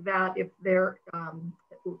following that, if there,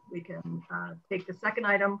 we can take the second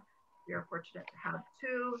item. We are fortunate to have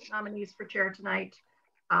 2 nominees for chair tonight.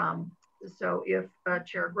 So if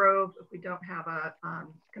Chair Grove, if we don't have a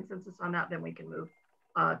consensus on that, then we can move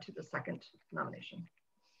to the second nomination.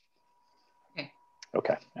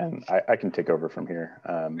 Okay, and I can take over from here,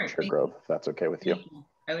 Chair Grove, if that's okay with you.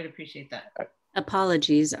 I would appreciate that.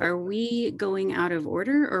 Apologies, are we going out of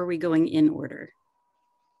order or are we going in order?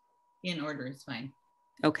 In order is fine.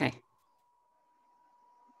 Okay.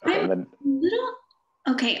 Okay, then.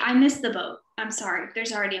 Okay, I missed the vote. I'm sorry.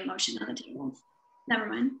 There's already a motion on the table. Never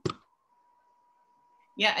mind.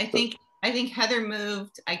 Yeah, I think Heather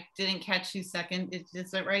moved. I didn't catch who seconded.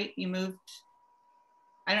 Is that right? You moved?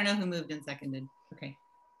 I don't know who moved and seconded. Okay.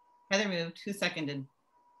 Heather moved. Who seconded?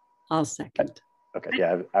 I'll second. Okay,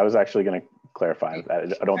 yeah, I was actually going to clarify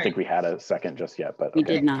that. I don't think we had a second just yet, but we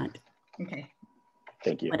did not. Okay.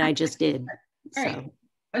 Thank you. But I just did. All right.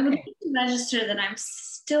 I would like to register that I'm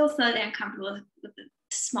still slightly uncomfortable with the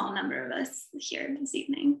small number of us here this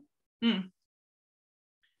evening.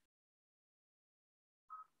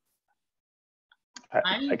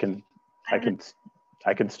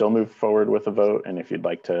 I can still move forward with a vote, and if you'd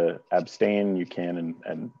like to abstain, you can,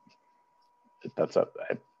 and that's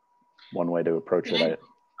one way to approach it.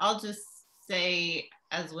 I'll just say,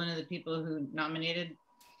 as one of the people who nominated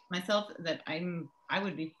myself, that I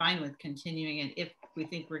would be fine with continuing it if we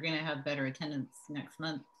think we're going to have better attendance next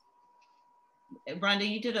month. Rhonda,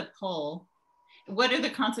 you did a poll. What are the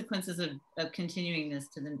consequences of continuing this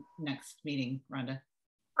to the next meeting, Rhonda?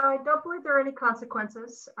 I don't believe there are any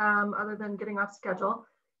consequences other than getting off schedule.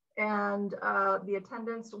 And the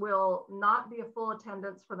attendance will not be a full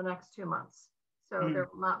attendance for the next 2 months. So there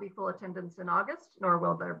will not be full attendance in August, nor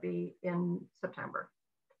will there be in September.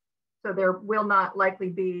 So there will not likely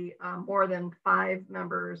be more than 5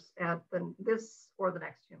 members at this or the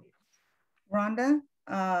next 2 meetings. Rhonda,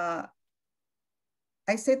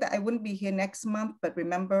 I said that I wouldn't be here next month, but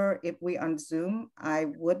remember, if we on Zoom, I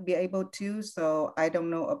would be able to. So I don't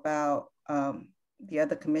know about the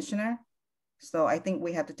other commissioner. So I think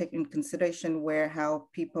we have to take in consideration how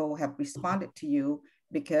people have responded to you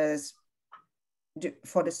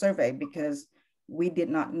for the survey, because we did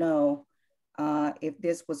not know if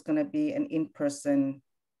this was going to be an in-person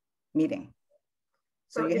meeting.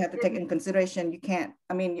 So you have to take in consideration, we can't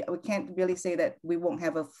really say that we won't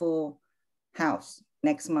have a full house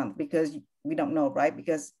next month because we don't know, right?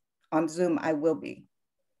 Because on Zoom, I'll be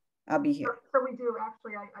here. So we do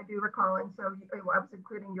actually, I do recall, and so I was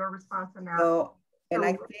including your response in that. So, and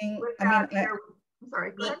I think, I'm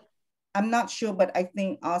sorry, go ahead. I'm not sure, but I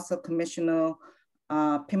think also Commissioner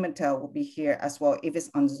Pimentel will be here as well if it's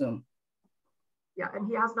on Zoom. Yeah, and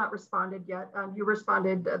he has not responded yet. You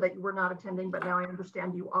responded that you were not attending, but now I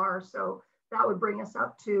understand you are. So that would bring us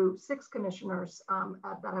up to 6 commissioners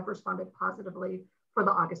that have responded positively for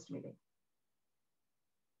the August meeting.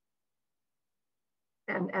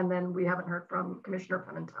 And then we haven't heard from Commissioner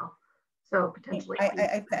Pimentel. So potentially.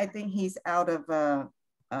 I think he's out of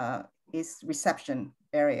his reception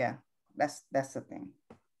area. That's the thing.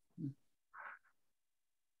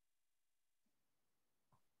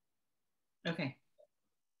 Okay.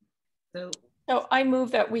 So I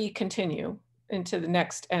move that we continue into the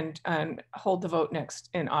next and hold the vote next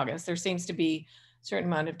in August. There seems to be a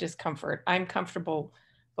certain amount of discomfort. I'm comfortable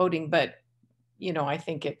voting, but I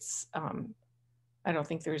think it's, I don't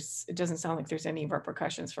think it doesn't sound like there's any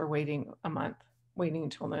repercussions for waiting a month, waiting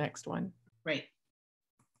until the next one. Right.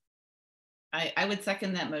 I would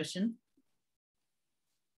second that motion.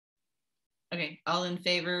 Okay, all in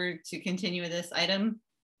favor to continue with this item,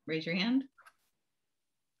 raise your hand.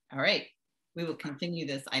 All right, we will continue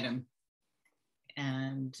this item.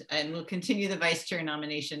 And we'll continue the vice chair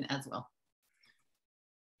nomination as well.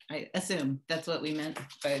 I assume that's what we meant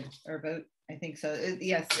by our vote. I think so.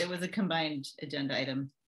 Yes, it was a combined agenda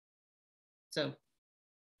item. So,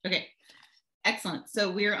 okay, excellent.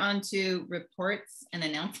 So we're on to reports and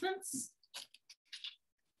announcements.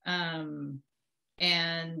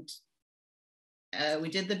 We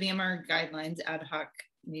did the BMR guidelines ad hoc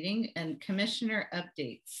meeting and commissioner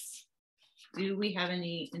updates. Do we have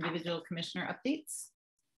any individual commissioner updates?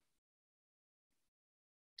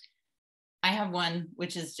 I have one,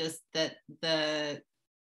 which is just that the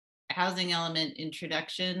housing element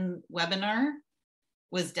introduction webinar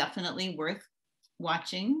was definitely worth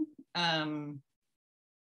watching. So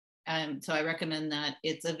I recommend that.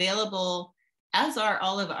 It's available, as are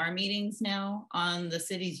all of our meetings now, on the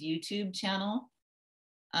city's YouTube channel.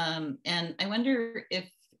 And I wonder if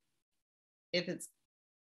it's,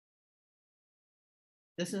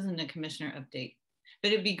 this isn't a commissioner update,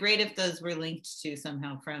 but it'd be great if those were linked to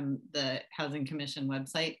somehow from the Housing Commission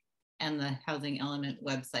website and the Housing Element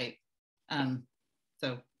website.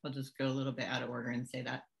 So I'll just go a little bit out of order and say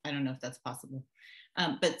that. I don't know if that's possible.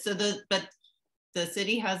 But the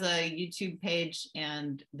city has a YouTube page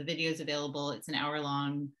and the video is available. It's an hour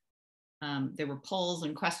long. There were polls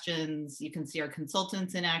and questions. You can see our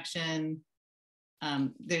consultants in action.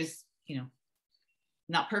 There's,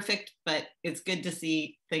 not perfect, but it's good to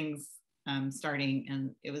see things starting,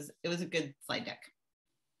 and it was a good slide deck.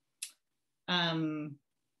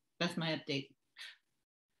 That's my update.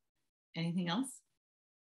 Anything else?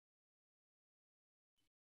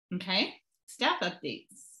 Okay, staff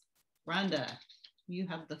updates. Rhonda, you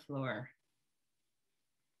have the floor.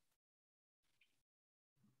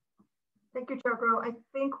 Thank you, Chair Groh. I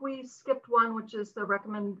think we skipped one, which is the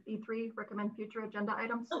recommend E3, recommend future agenda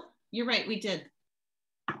items. Oh, you're right, we did.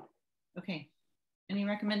 Okay, any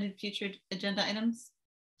recommended future agenda items?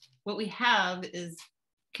 What we have is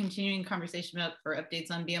continuing conversation about for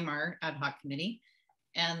updates on BMR ad hoc committee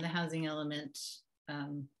and the housing element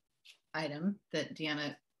item that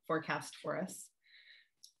Deanna forecast for us.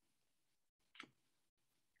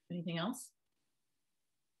 Anything else?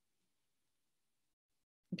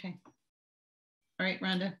 Okay. All right,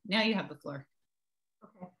 Rhonda, now you have the floor.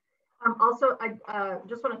 Okay. Also, I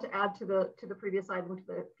just wanted to add to the previous item, to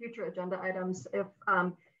the future agenda items, if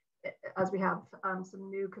as we have some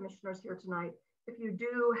new commissioners here tonight, if you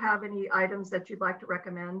do have any items that you'd like to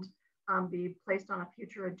recommend be placed on a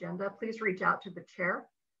future agenda, please reach out to the chair,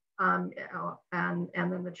 and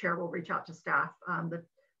then the chair will reach out to staff.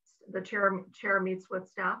 The chair meets with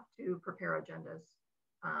staff to prepare agendas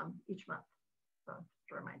each month. So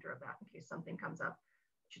just a reminder of that in case something comes up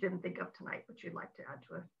you didn't think of tonight, but you'd like to add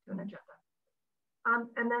to an agenda.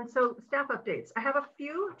 And then so staff updates. I have a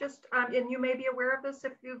few just, and you may be aware of this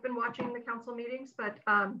if you've been watching the council meetings, but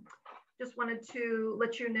just wanted to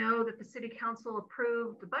let you know that the City Council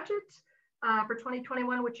approved the budget for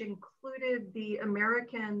 2021, which included the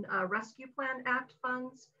American Rescue Plan Act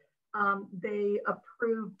funds. They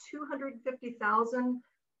approved $250,000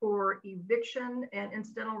 for eviction and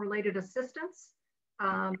incidental related assistance.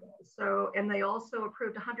 And they also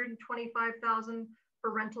approved $125,000 for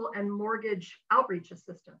rental and mortgage outreach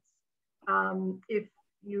assistance. If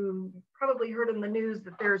you probably heard in the news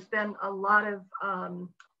that there's been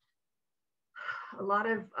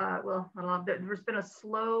there's been a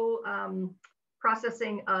slow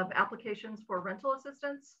processing of applications for rental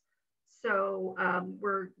assistance. So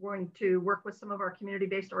we're going to work with some of our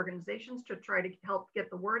community-based organizations to try to help get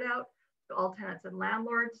the word out to all tenants and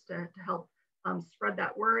landlords to help spread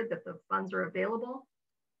that word that the funds are available.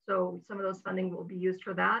 So some of those funding will be used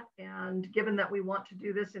for that. And given that we want to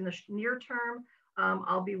do this in the near term,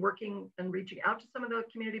 I'll be working and reaching out to some of the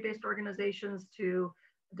community-based organizations to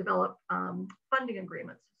develop funding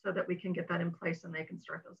agreements so that we can get that in place and they can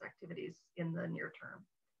start those activities in the near term.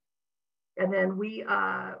 And then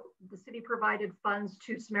the city provided funds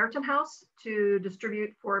to Samaritan House to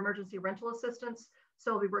distribute for emergency rental assistance.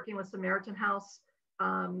 So we'll be working with Samaritan House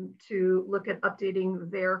to look at updating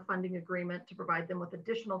their funding agreement to provide them with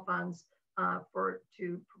additional funds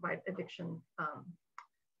to provide eviction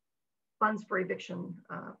funds for eviction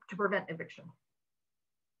to prevent eviction.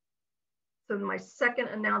 So my second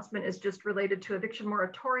announcement is just related to eviction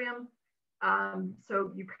moratorium.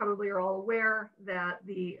 So you probably are all aware that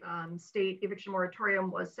the state eviction moratorium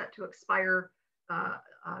was set to expire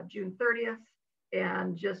June 30th.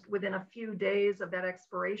 And just within a few days of that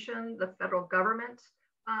expiration, the federal government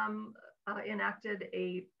enacted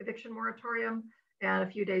a eviction moratorium. And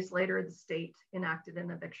a few days later, the state enacted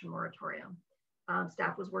an eviction moratorium.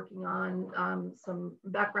 Staff was working on some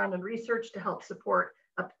background and research to help support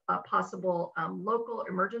a possible local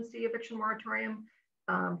emergency eviction moratorium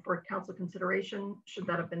for council consideration, should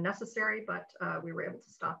that have been necessary, but we were able to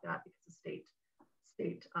stop that because the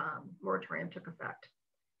state moratorium took effect.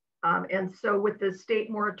 And so with the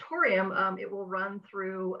state moratorium, it will run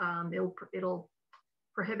through, it'll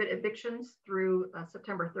prohibit evictions through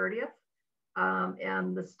September 30th.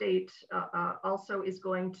 And the state also is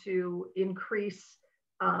going to increase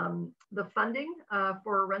the funding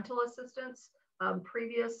for rental assistance.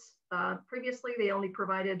 Previously, they only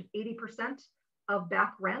provided 80% of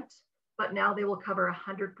back rent, but now they will cover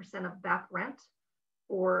 100% of back rent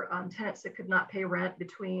for tenants that could not pay rent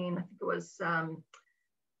between, I think it was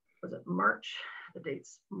it March? The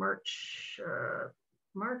dates, March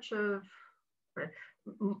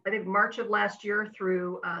of last year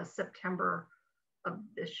through September of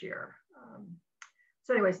this year.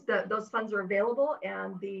 So anyways, those funds are available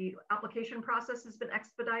and the application process has been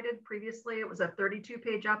expedited. Previously, it was a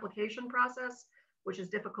 32-page application process, which is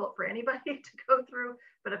difficult for anybody to go through.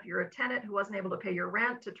 But if you're a tenant who wasn't able to pay your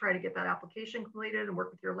rent, to try to get that application completed and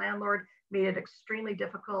work with your landlord made it extremely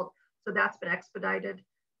difficult. So that's been expedited.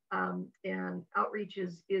 And outreach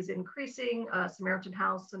is increasing. Samaritan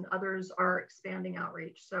House and others are expanding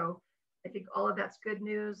outreach. So I think all of that's good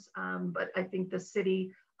news. But I think the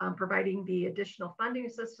city providing the additional funding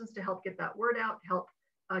assistance to help get that word out, help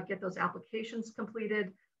get those applications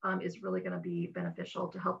completed is really going to be beneficial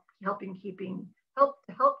to help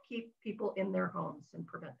keep people in their homes and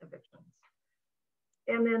prevent evictions.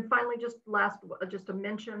 And then finally, just to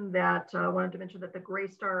mention that I wanted to mention that the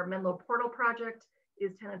Greystar Menlo Portal project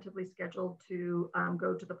is tentatively scheduled to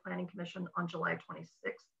go to the Planning Commission on July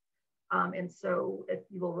 26th. And so if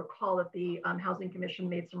you will recall that the Housing Commission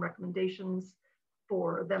made some recommendations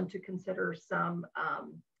for them to consider some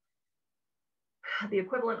the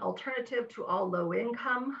equivalent alternative to all low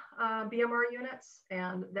income BMR units,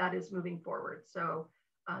 and that is moving forward. So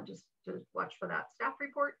just to watch for that staff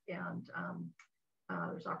report, and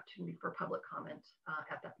there's opportunity for public comment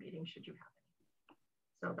at that meeting should you have any.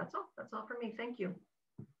 So that's all for me. Thank you.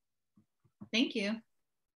 Thank you.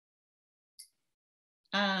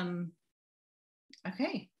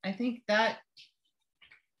 Okay, I think that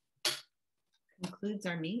concludes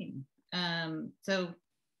our meeting. So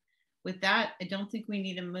with that, I don't think we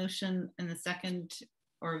need a motion in the second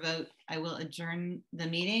or vote. I will adjourn the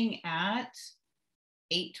meeting at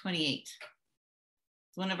 8:28. It's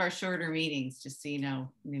one of our shorter meetings, just so you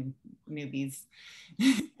know, newbies.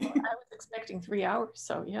 Well, I was expecting 3 hours,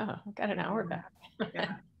 so yeah, I got an hour back.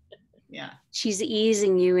 Yeah. Yeah. She's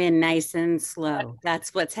easing you in nice and slow.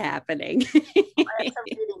 That's what's happening. I have some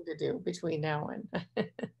reading to do between now and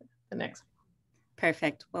the next.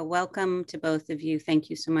 Perfect. Well, welcome to both of you. Thank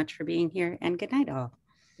you so much for being here, and good night all.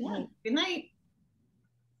 Yeah. Good night.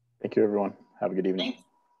 Thank you, everyone. Have a good evening. Thanks.